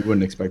 you know, we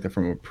wouldn't expect that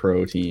from a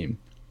pro team.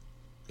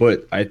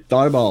 But I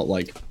thought about,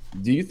 like,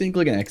 do you think,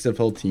 like, an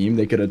XFL team,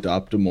 they could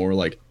adopt a more,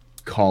 like,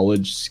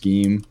 college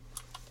scheme?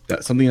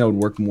 Something that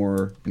would work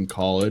more in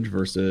college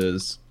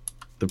versus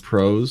the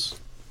pros?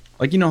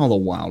 Like, you know how the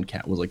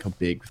Wildcat was, like, a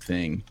big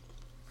thing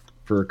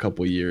for a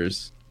couple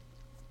years.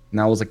 And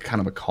that was, like, kind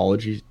of a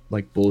college-y,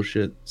 like,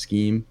 bullshit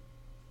scheme.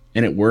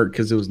 And it worked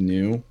because it was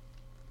new.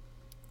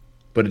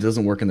 But it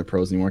doesn't work in the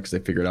pros anymore because they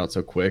figured it out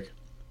so quick.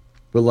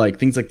 But, like,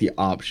 things like the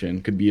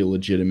option could be a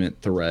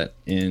legitimate threat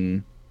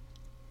in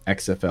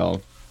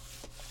XFL.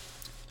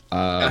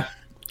 Yeah,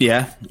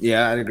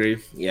 I'd agree.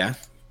 Yeah.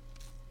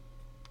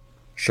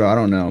 Sure, I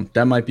don't know.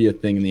 That might be a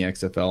thing in the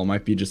XFL. It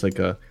might be just, like,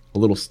 a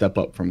little step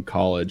up from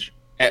college.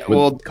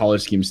 Well,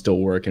 College schemes still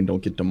work and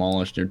don't get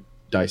demolished or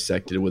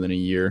dissected within a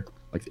year,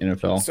 like the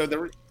NFL. so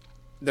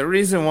the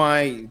reason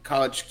why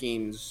college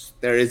schemes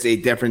there is a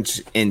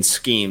difference in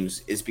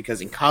schemes is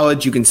because in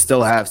college you can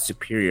still have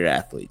superior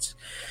athletes.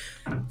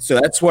 So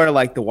that's where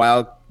like the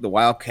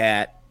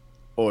Wildcat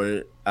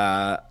or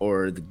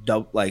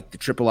the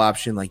triple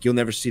option, like you'll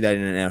never see that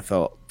in an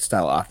NFL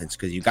style offense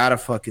because you gotta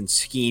fucking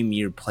scheme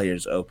your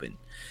players open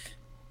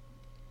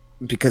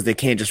because they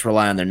can't just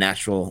rely on their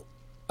natural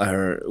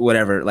or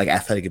whatever like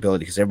athletic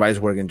ability because everybody's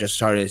working just as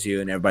hard as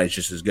you and everybody's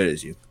just as good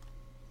as you.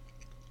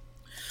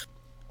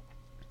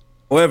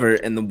 However,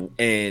 in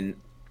the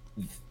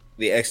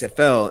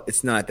XFL,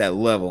 it's not at that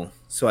level.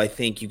 So I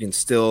think you can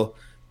still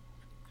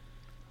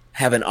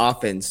have an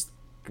offense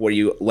where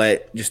you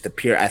let just the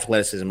pure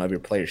athleticism of your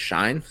players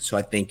shine. So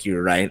I think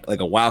you're right. Like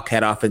a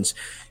Wildcat offense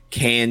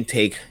can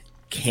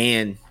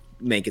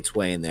make its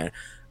way in there.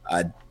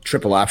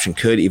 Triple option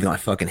could, even though I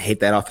fucking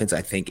hate that offense.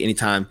 I think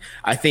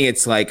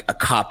it's like a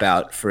cop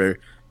out for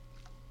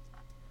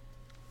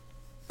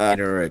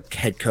or a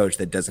head coach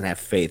that doesn't have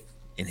faith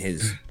in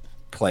his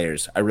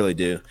players. I really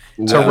do.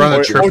 To run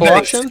a triple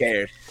option?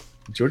 Scared.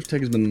 Georgia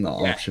Tech has been in the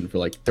option for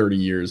like 30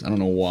 years. I don't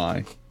know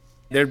why.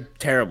 They're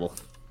terrible.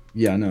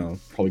 Yeah, I know.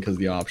 Probably because of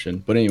the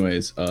option. But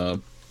anyways, I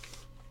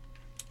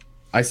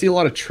see a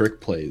lot of trick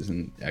plays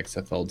in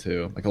XFL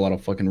too. Like a lot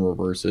of fucking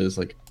reverses,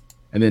 like,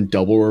 and then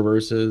double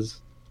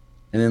reverses.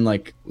 And then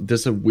like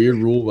there's a weird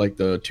rule like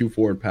the 2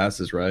 forward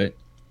passes, right?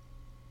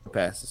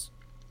 Passes.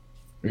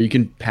 Or you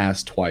can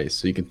pass twice.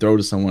 So you can throw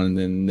to someone and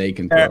then they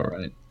can throw,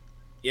 right?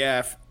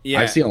 Yeah.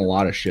 I've seen a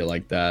lot of shit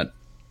like that.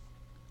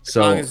 As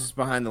So long as it's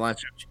behind the line.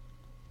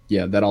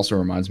 yeah, that also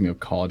reminds me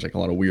of college, like a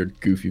lot of weird,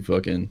 goofy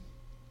fucking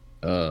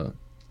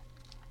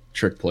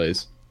trick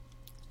plays.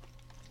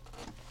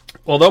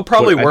 Well, they'll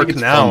probably But I think work it's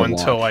now fun to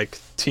until watch. like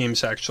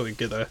teams actually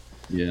get a.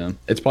 Yeah,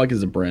 it's probably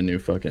because it's a brand new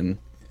fucking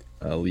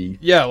league.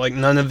 Yeah, like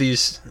none of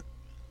these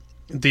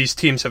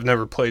teams have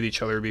never played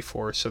each other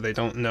before, so they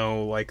don't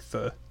know like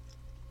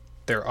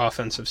their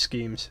offensive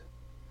schemes.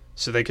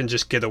 so they can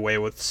just get away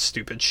with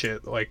stupid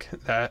shit like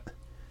that.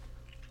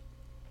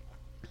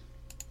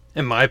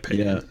 In my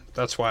opinion,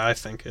 that's why I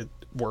think it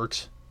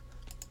works.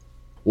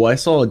 Well, I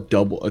saw a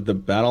double. The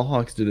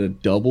Battlehawks did a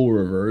double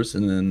reverse,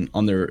 and then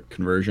on their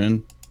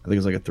conversion, I think it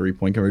was like a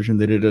 3-point conversion,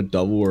 they did a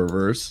double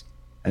reverse,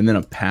 and then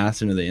a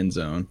pass into the end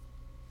zone.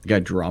 The guy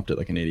dropped it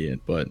like an idiot,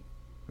 but it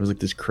was like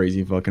this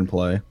crazy fucking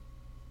play.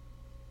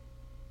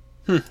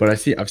 But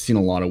I've seen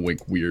a lot of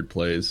like weird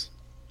plays,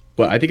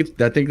 but I think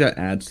that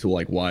adds to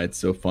like why it's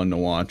so fun to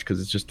watch, because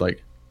it's just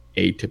like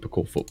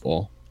atypical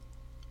football.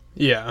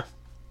 Yeah,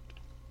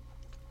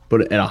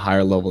 but at a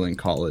higher level than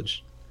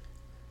college.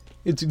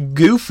 It's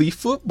goofy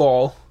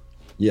football.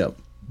 Yep.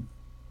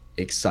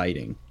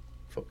 Exciting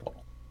football.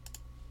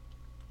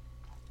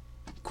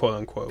 Quote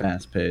unquote.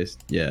 Fast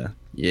paced. Yeah.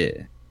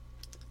 Yeah.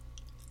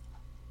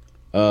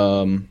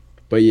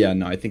 But yeah,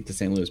 no, I think the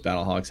St. Louis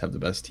Battlehawks have the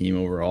best team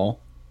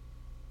overall.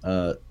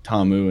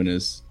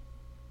 Tamu's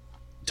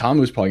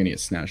probably gonna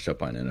get snatched up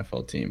by an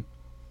NFL team.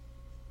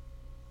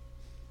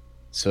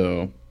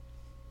 So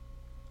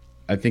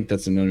I think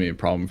that's going to be a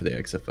problem for the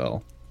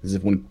XFL. Is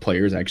if when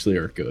players actually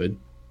are good,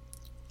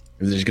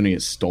 if they're just going to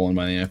get stolen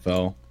by the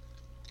NFL.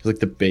 Because like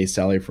the base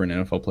salary for an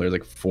NFL player is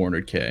like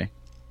 $400K,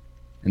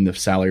 and the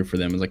salary for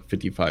them is like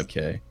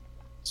 $55K.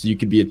 So you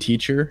could be a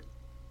teacher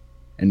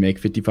and make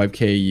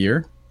 $55K a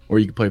year, or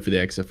you could play for the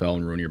XFL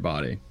and ruin your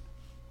body.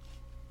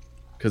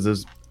 Because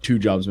those two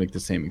jobs make the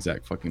same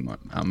exact fucking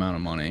amount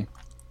of money.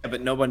 Yeah,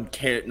 but no one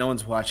cares. No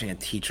one's watching a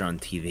teacher on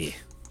TV.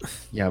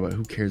 Yeah, but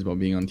who cares about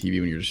being on TV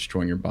when you're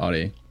destroying your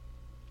body?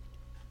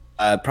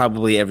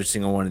 Probably every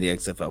single one of the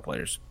XFL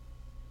players.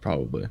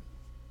 Probably.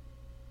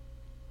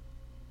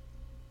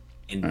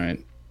 And all right.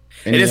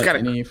 It is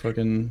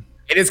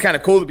kind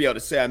of cool to be able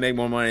to say I make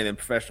more money than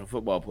professional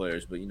football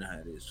players, but you know how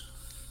it is.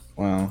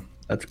 Wow,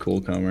 that's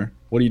cool, Comer.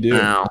 What do you do?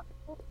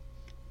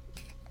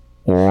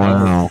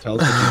 Wow.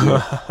 Tell us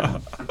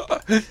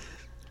what you do.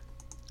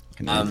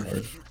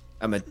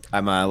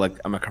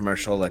 I'm a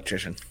commercial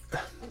electrician.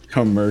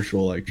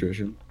 Commercial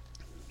electrician.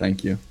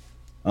 Thank you.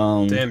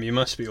 Damn, you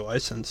must be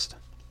licensed.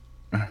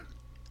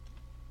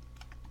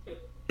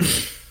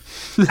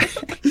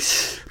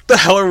 The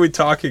hell are we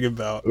talking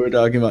about? We're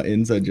talking about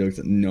inside jokes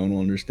that no one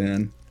will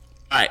understand.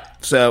 All right,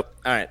 so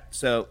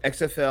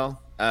XFL.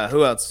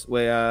 Who else?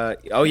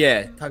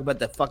 Talk about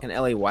the fucking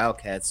LA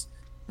Wildcats.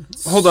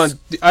 Hold on,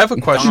 I have a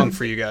question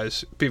for you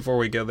guys before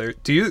we go there.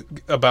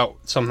 About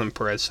something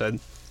Perez said?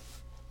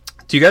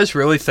 Do you guys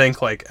really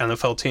think like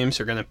NFL teams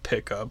are gonna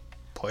pick up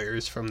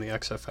players from the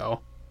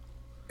XFL?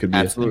 Could be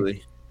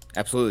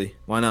absolutely.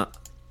 Why not?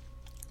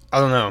 I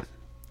don't know.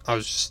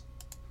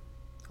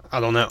 I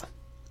don't know.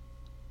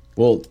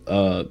 Well,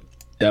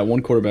 that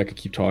one quarterback I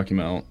keep talking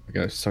about, the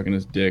guy sucking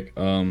his dick.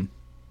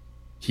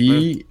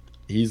 He's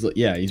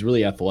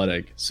really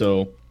athletic.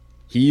 So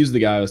he used the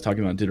guy I was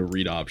talking about, did a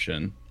read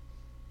option,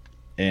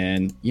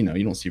 and you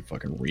don't see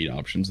fucking read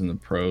options in the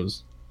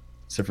pros,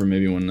 except for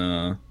maybe when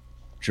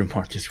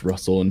Jamarcus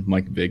Russell and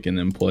Mike Vick and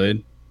them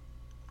played.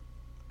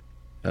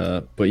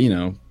 But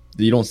you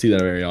don't see that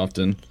very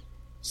often.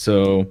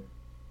 So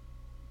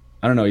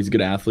I don't know. He's a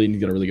good athlete and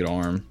he's got a really good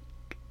arm.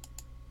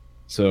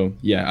 So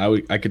yeah,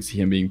 I could see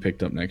him being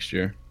picked up next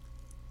year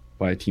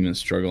by a team that's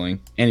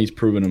struggling, and he's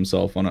proven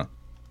himself on a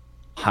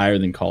higher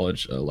than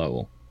college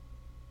level.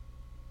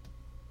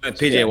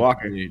 PJ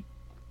Walker, dude.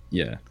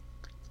 Yeah.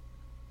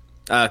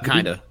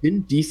 Kinda.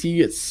 Didn't DC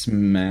get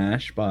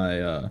smashed by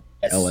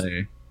Yes.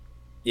 LA?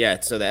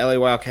 Yeah. So the LA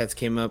Wildcats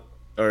came up,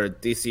 or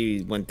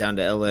DC went down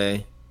to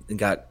LA and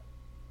got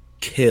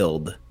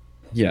killed.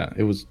 Yeah,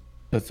 it was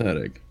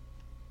pathetic.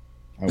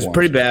 It was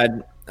pretty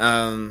bad.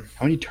 How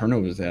many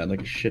turnovers they had?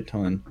 Like a shit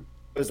ton.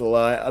 It was a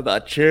lot. I'm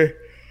not sure.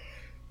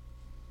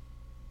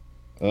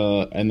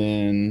 And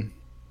then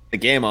the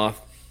game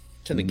off.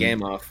 Turned the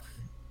game off.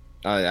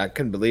 I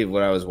couldn't believe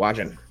what I was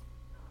watching.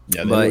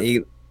 Yeah, but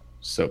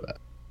so bad.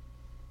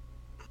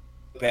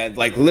 Bad.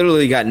 Like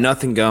literally got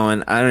nothing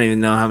going. I don't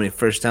even know how many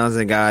first downs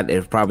they got. It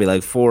was probably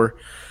like 4.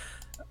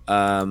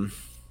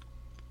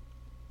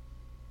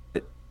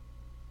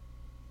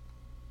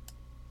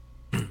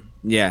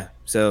 Yeah,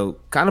 so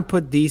kind of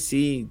put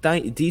DC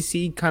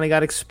kind of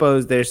got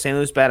exposed there. St.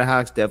 Louis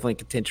Battlehawks definitely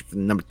contention for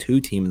the number 2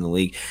 team in the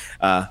league.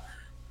 I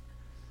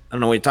don't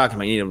know what you're talking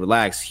about. You need to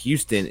relax.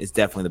 Houston is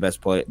definitely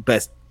the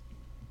best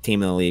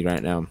team in the league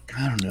right now.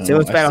 I don't know. St.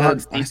 Louis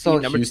Battlehawks, I saw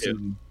Houston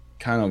 2.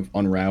 Kind of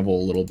unravel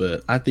a little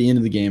bit. At the end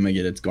of the game, I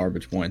get it's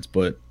garbage points,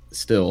 but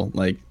still,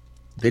 like,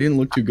 they didn't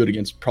look too good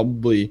against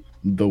probably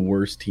the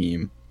worst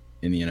team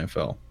in the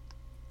NFL.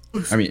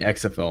 I mean,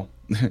 XFL.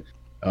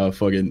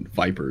 Fucking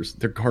Vipers.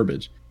 They're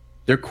garbage.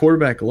 Their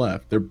quarterback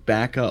left. Their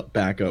backup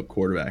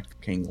quarterback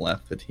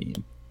left the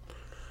team.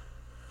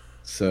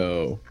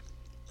 So,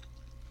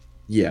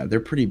 yeah, they're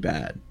pretty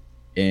bad.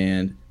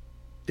 And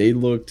they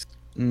looked...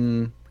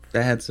 it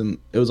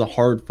was a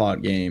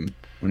hard-fought game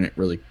when it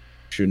really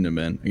shouldn't have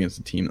been against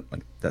a team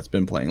that's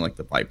been playing like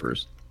the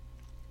Vipers.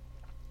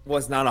 It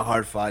was not a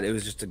hard fight. It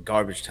was just a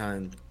garbage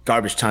time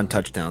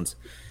touchdowns.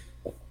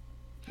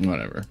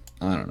 Whatever.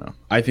 I don't know.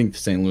 I think the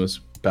St. Louis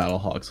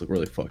Battlehawks look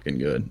really fucking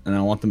good, and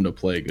I want them to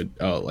play good,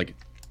 like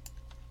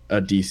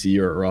a DC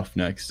or a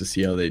Roughnecks to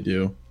see how they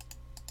do.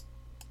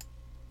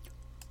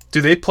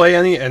 Do they play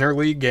any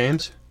interleague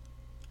games?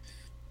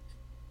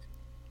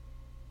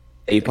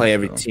 You play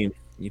every team.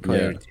 You play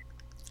every team.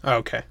 Oh,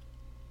 okay.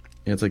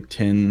 Yeah, it's like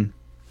 10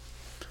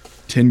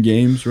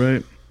 games,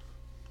 right?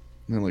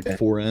 And then like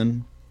 4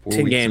 10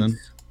 weeks games. in.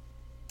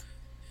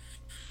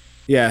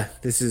 Yeah,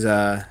 this is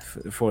the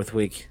 4th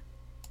week.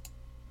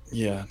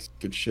 Yeah, it's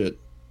good shit.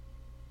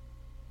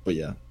 But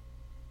yeah,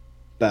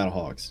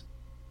 Battlehawks,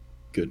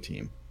 good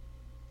team.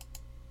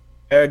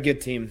 They're a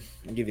good team.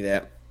 I'll give you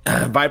that.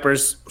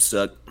 Vipers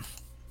suck.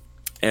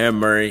 Aaron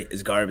Murray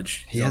is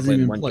garbage. He hasn't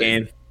even one played.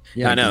 game.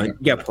 Yeah, I know. You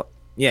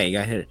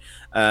got hit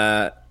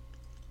it.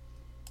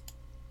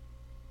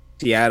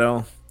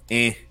 Seattle.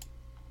 Who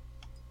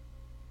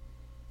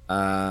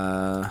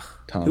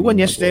won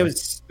yesterday? It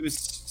was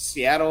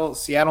Seattle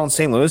and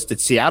St. Louis.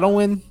 Did Seattle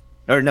win?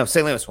 Or no,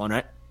 St. Louis won,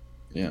 right?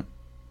 Yeah.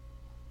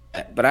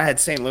 But I had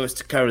St. Louis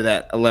to cover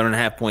that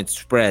 11.5 point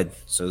spread,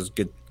 so it was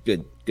good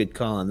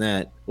call on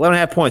that.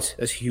 11.5 points,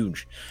 that's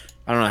huge.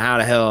 I don't know how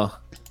the hell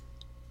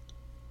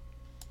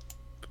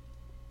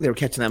they were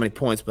catching that many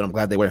points, but I'm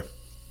glad they were.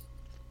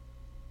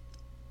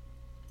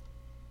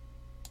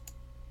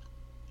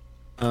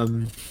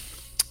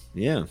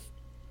 Yeah.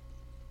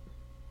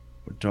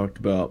 We talked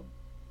about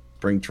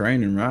spring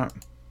training, right?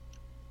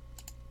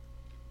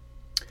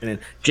 And then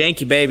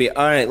janky baby.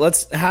 All right,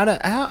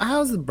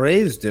 how's the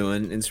Braves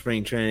doing in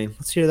spring training?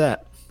 Let's hear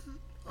that.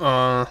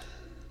 I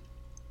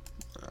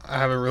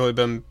haven't really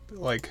been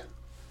like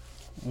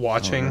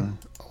watching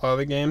a lot of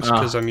the games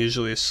because I'm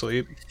usually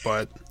asleep.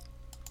 But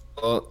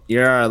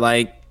you're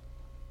like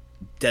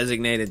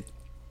designated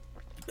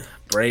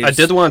Braves. I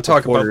did want to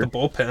talk about the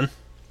bullpen.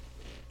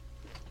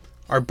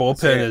 Our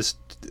bullpen is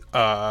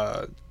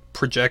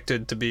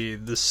projected to be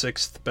the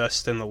 6th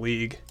best in the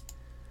league,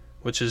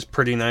 which is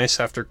pretty nice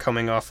after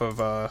coming off of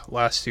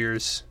last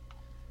year's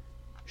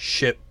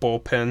shit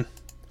bullpen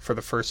for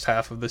the first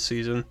half of the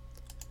season.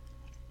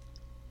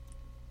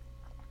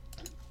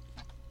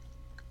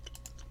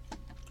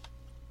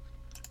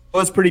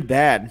 Well, it's pretty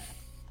bad.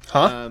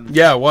 Huh?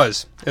 Yeah, it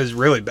was. It was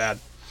really bad.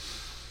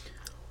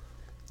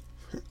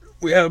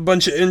 We had a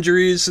bunch of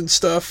injuries and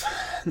stuff.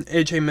 And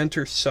AJ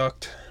Minter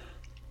sucked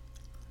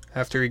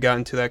after he got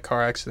into that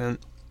car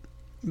accident.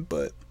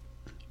 But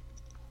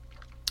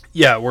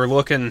yeah, we're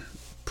looking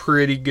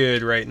pretty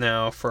good right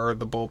now for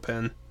the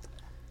bullpen.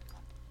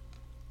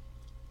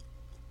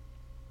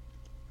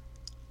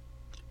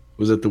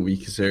 Was it the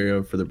weakest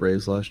area for the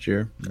Braves last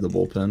year, the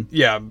bullpen?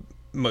 Yeah,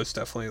 most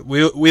definitely.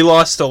 We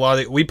lost a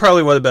lot. We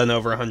probably would have been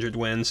over 100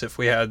 wins if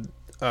we had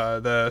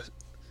as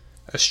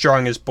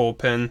strong as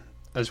bullpen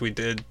as we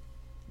did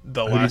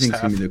the last half. Who do you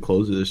think's going to be the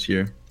closer this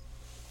year?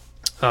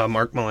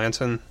 Mark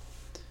Melancon.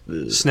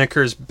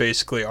 Snickers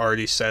basically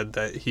already said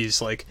that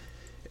he's like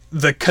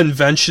the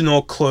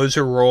conventional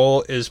closer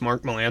role is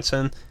Mark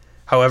Melancon.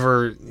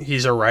 However,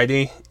 he's a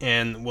righty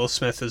and Will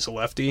Smith is a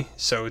lefty,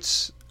 so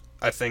it's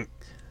I think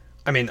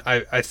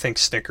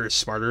Snickers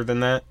smarter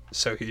than that.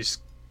 So he's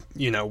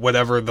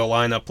whatever the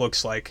lineup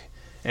looks like,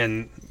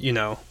 and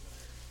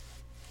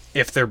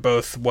if they're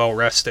both well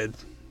rested,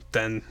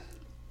 then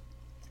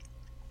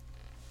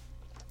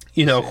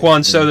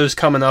Juan Soto's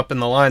coming up in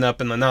the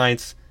lineup in the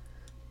 9th.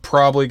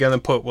 Probably going to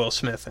put Will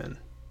Smith in.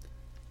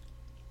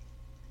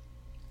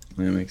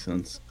 That makes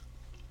sense.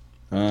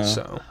 Yeah,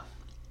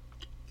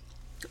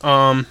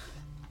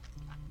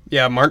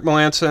 Mark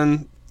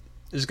Melancon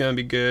is going to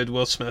be good.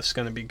 Will Smith's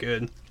going to be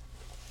good.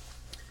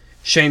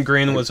 Shane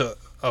Green was a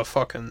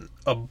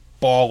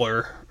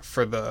baller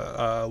for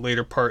the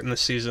later part in the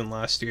season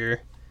last yeyear.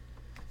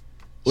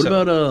 What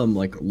about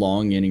like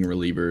long inning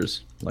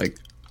relievers? Like,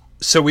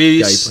 so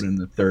we guy you put in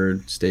the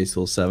 3rd, stays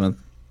till 7th.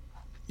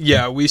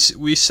 Yeah, we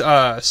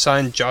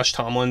signed Josh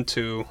Tomlin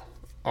to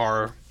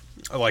our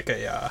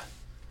a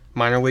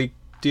minor league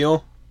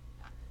deal,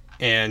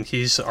 and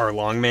he's our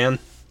long man,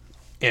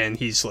 and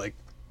he's like,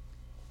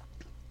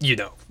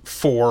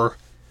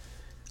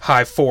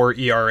 high 4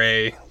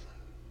 ERA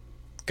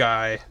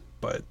guy,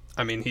 but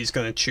I mean he's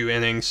gonna chew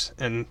innings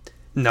and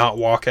not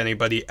walk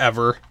anybody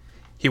ever.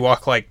 He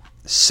walked like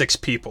 6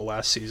 people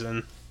last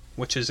season,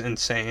 which is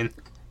insane.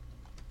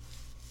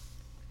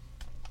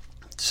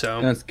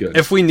 So that's good.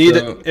 If we need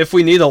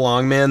a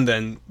long man,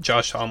 then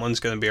Josh Tomlin's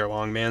going to be our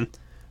long man.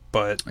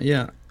 But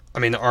yeah, I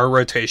mean our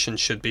rotation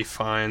should be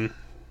fine.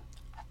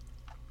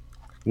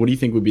 What do you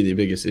think would be the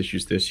biggest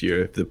issues this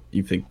year if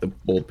you think the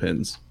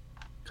bullpen's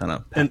kind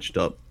of patched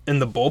up? In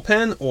the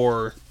bullpen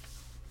or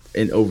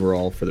in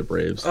overall for the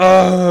Braves?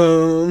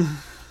 I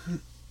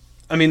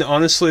mean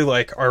honestly,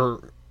 like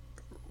our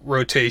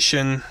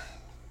rotation,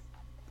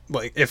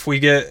 like if we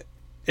get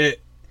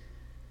it.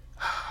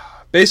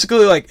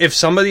 Basically, like, if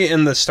somebody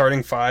in the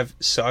starting 5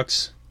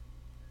 sucks,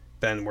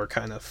 then we're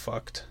kind of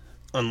fucked.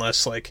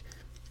 Unless, like,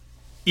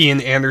 Ian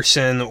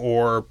Anderson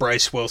or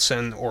Bryce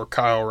Wilson or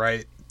Kyle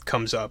Wright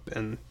comes up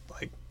and,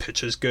 like,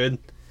 pitches good.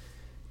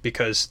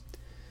 Because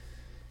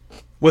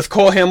with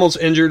Cole Hamels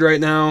injured right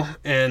now,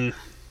 and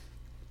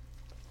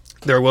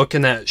they're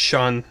looking at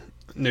Sean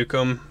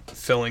Newcomb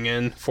filling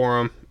in for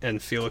him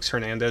and Felix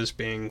Hernandez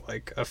being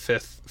like a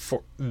fifth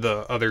for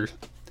the other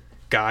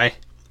guy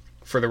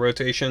for the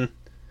rotation.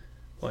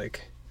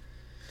 Like,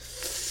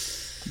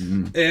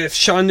 if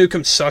Sean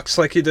Newcomb sucks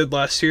like he did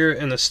last year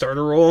in the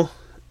starter role,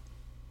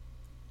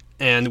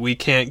 and we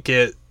can't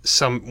get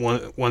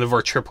one of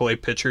our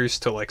AAA pitchers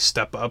to like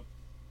step up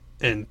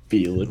and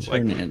Felix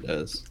like,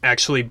 Hernandez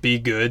actually be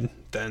good,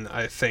 then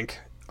I think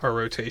our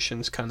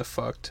rotation's kind of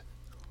fucked.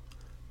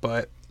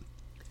 But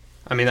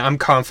I mean, I'm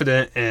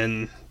confident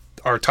in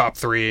our top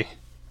three.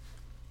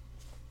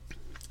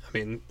 I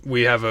mean,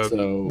 we have a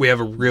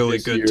really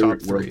good top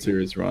three. World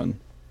Series run.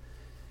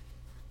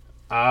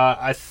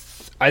 I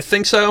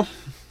think so.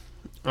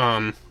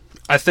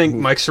 I think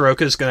Mike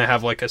Soroka is going to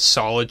have like a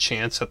solid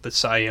chance at the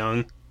Cy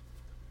Young.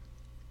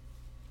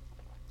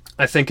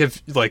 I think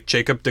if like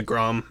Jacob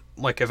deGrom,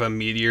 like if a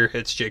meteor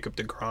hits Jacob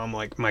deGrom,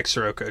 like Mike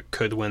Soroka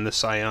could win the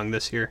Cy Young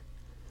this year.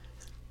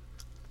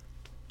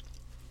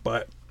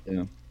 But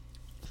yeah,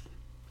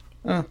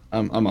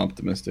 I'm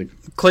optimistic.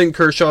 Clayton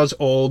Kershaw's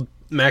old.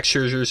 Max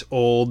Scherzer's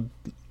old.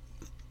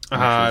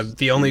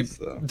 The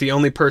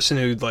only person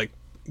who'd like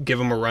give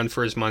him a run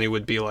for his money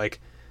would be like,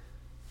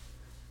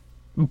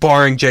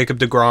 barring Jacob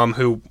deGrom,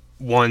 who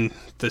won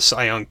the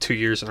Cy Young 2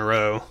 years in a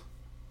row,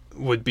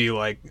 would be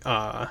like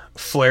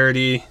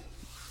Flaherty,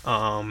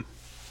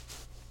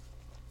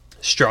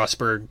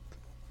 Strasburg.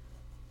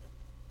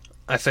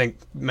 I think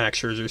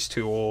Max Scherzer's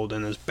too old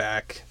and his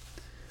back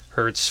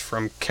hurts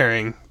from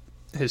carrying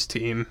his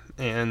team,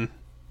 and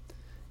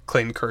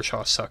Clayton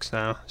Kershaw sucks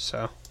now.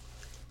 So,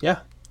 yeah,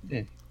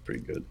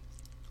 pretty good.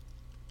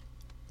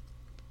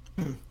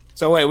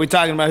 So wait, we're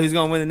talking about who's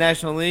going to win the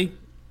National League?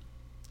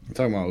 We're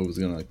talking about who's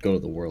going to go to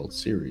the World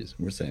Series.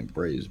 We're saying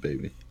Braves,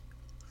 baby.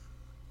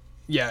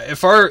 Yeah,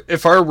 if our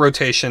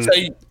rotation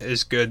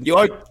is good, you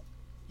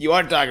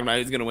are talking about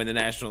who's going to win the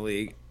National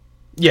League.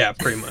 Yeah,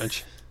 pretty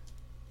much.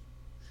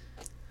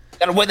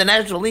 Got to win the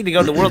National League to go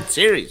to the World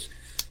Series.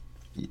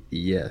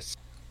 Yes.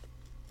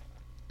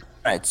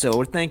 All right, so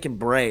we're thinking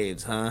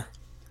Braves, huh?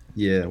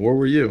 Yeah. Where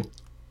were you?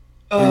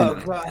 Oh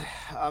God,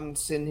 I'm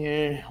sitting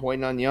here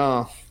waiting on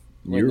y'all.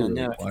 Waiting on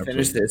y'all to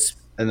finish this.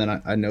 And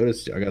then I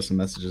noticed I got some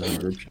messages in the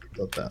group chat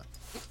about that.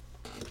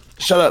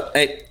 Shut up!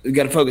 Hey, we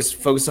got to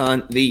focus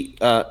on the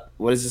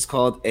what is this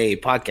called? A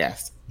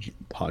podcast.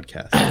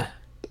 Podcast.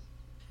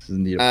 This is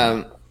indeed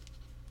a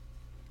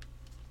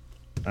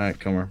All right,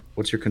 Comer.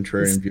 What's your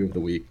contrarian view of the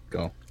week?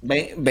 Go.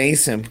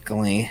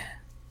 Basically,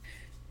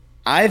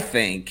 I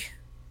think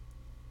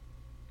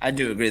I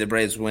do agree the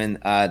Braves win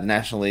the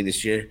National League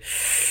this year.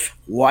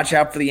 Watch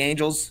out for the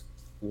Angels.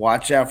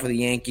 Watch out for the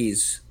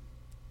Yankees.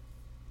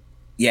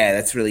 Yeah,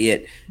 that's really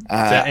it.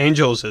 The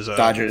Angels is a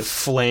Dodgers.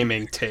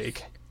 Flaming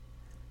take.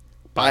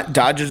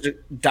 Dodgers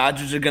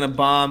are going to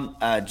bomb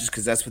just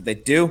because that's what they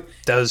do.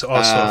 That is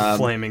also a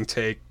flaming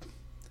take.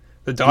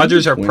 The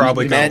Dodgers are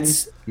probably going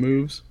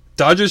moves.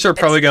 Dodgers are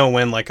probably going to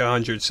win like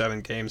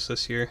 107 games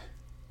this year.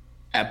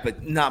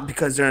 But not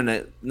because they're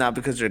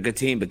a good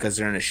team, because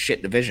they're in a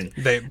shit division.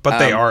 They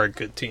are a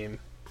good team.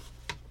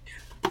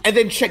 And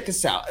then check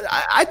this out.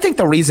 I think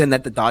the reason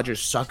that the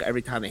Dodgers suck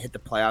every time they hit the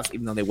playoffs,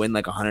 even though they win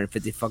like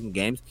 150 fucking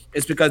games,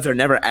 is because they're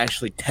never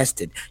actually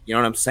tested. You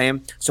know what I'm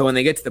saying? So when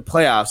they get to the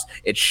playoffs,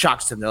 it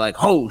shocks them. They're like,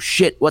 "Oh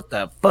shit, what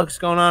the fuck's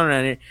going on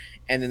around here?"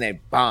 And then they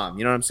bomb.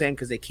 You know what I'm saying?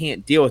 Because they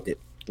can't deal with it.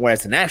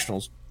 Whereas the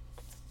Nationals,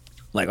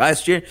 like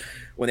last year,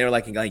 when they were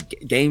like in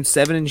Game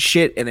 7 and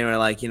shit, and they were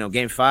like,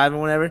 Game 5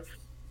 and whatever,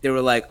 they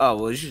were like, oh,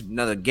 well, it's just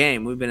another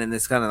game. We've been in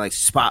this kind of like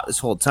spot this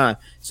whole time.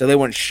 So they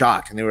weren't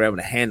shocked, and they were able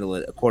to handle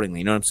it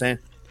accordingly. You know what I'm saying?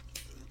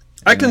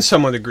 I can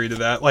somewhat agree to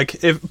that.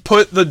 Like, if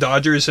put the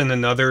Dodgers in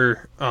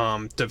another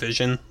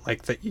division,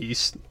 like the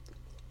East,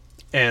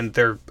 and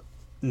they're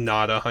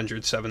not a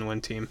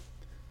 107-win team.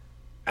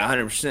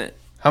 100%.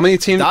 How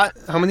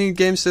many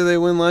games did they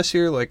win last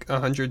year? Like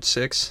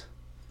 106?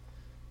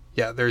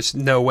 Yeah, there's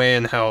no way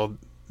in hell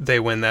they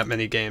win that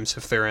many games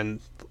if they're in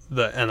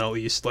the NL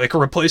East. Like,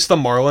 replace the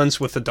Marlins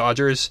with the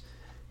Dodgers,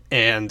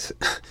 and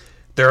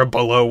they're a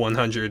below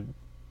 100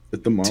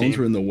 If the Marlins team.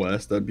 were in the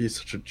West, that'd be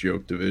such a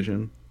joke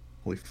division.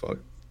 Holy fuck.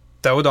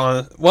 That would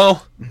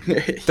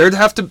there'd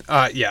have to...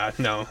 yeah,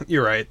 no,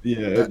 you're right.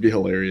 Yeah, it'd be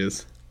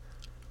hilarious.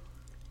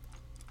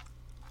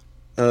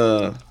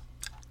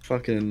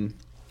 Fucking...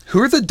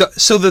 Who are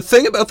so the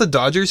thing about the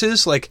Dodgers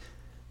is, like,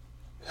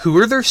 who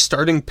are their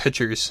starting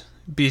pitchers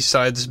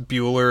besides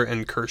Bueller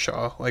and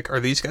Kershaw? Like, are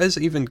these guys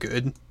even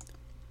good?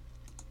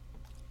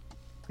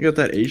 You got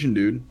that Asian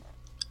dude.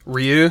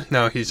 Ryu?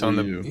 No, he's on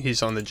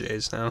the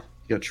Jays now.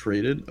 He got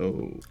traded?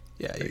 Oh.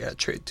 Yeah, he got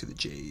traded to the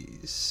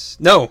Jays.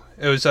 No,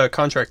 it was a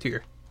contract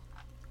year.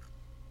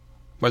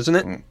 Wasn't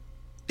it? Oh.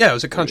 Yeah, it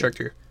was a contract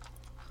year.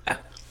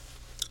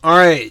 All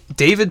right,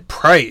 David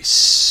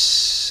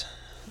Price.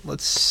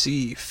 Let's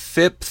see.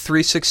 FIP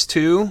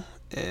 3.62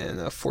 and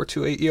a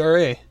 4.28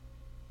 ERA.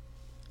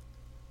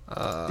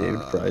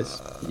 David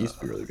Price. He used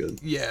to be really good.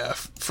 Yeah,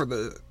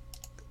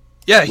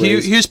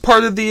 he was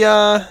part of the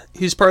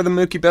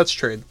Mookie Betts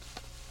trade.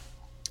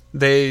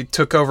 They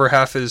took over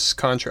half his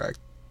contract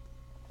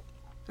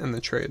in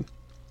the trade.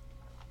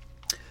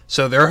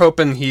 So they're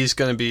hoping he's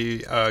going to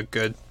be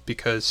good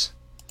because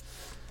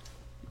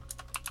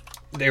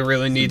they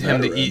really need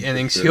him to eat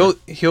innings. Sure.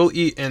 He'll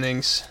eat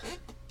innings.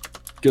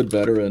 Good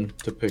veteran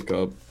to pick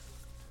up.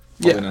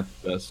 Probably not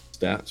the best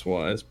stats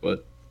wise,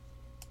 but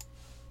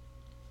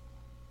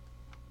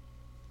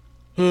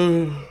I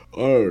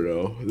don't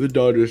know. The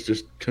Dodgers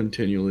just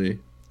continually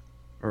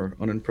are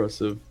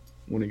unimpressive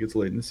when it gets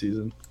late in the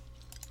season.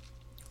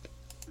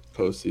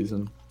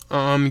 Postseason.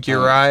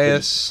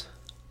 Urias.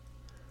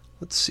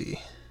 Let's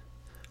see.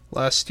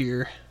 Last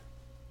year.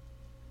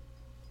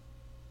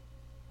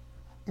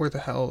 Where the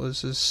hell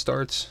is his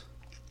starts?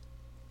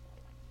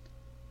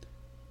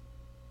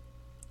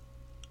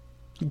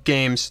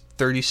 Games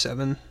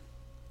 37.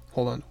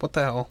 Hold on. What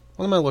the hell?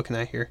 What am I looking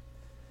at here?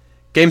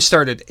 Game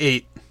started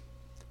 8.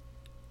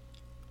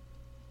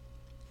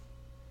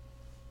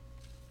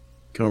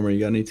 Comer, you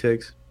got any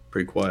takes?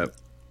 Pretty quiet.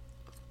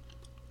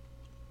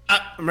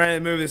 I'm ready to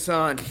move this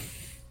on.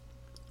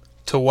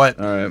 To what?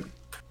 All right.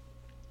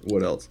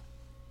 What else?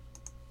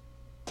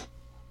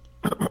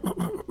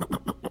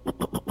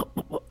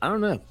 I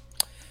don't know.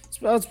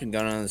 What's been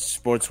going on in the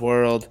sports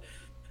world?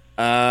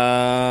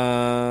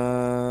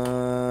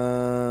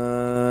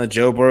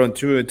 Joe Burrow and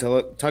Tua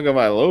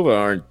Tagovailoa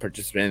aren't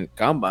participating in the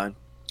combine.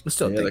 I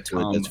still think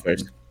Tua gets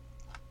first.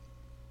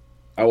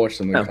 I watched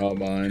some of the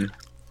combine.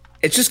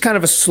 It's just kind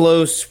of a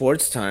slow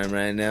sports time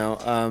right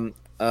now.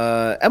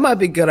 It might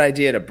be a good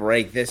idea to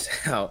break this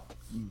out.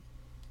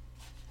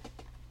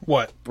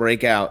 What?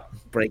 Break out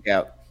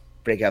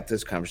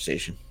this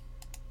conversation.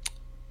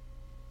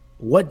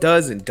 What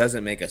does and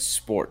doesn't make a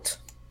sport?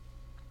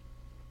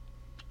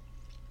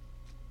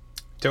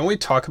 Didn't we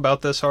talk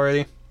about this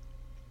already?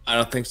 I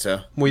don't think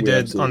so. We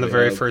did on the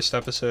very first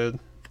episode.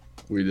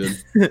 We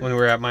did. When we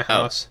were at my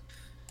house.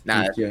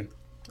 Nah. Yeah.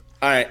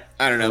 All right.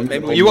 I don't know.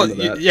 Maybe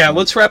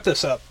let's wrap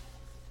this up.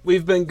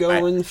 We've been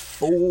going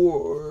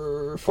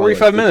for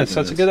 45 minutes.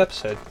 That's a good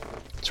episode.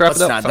 Let's wrap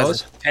it up,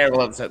 fellas. That's a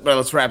terrible episode, but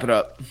let's wrap it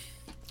up.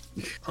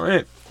 All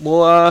right.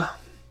 Well,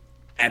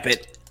 wrap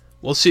it.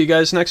 We'll see you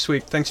guys next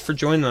week. Thanks for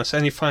joining us.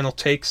 Any final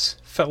takes,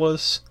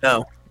 fellas?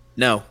 No.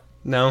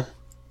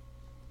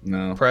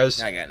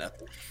 Prez? I got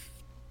nothing.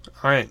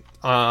 All right.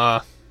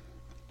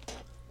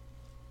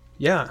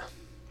 Yeah.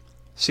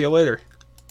 See you later.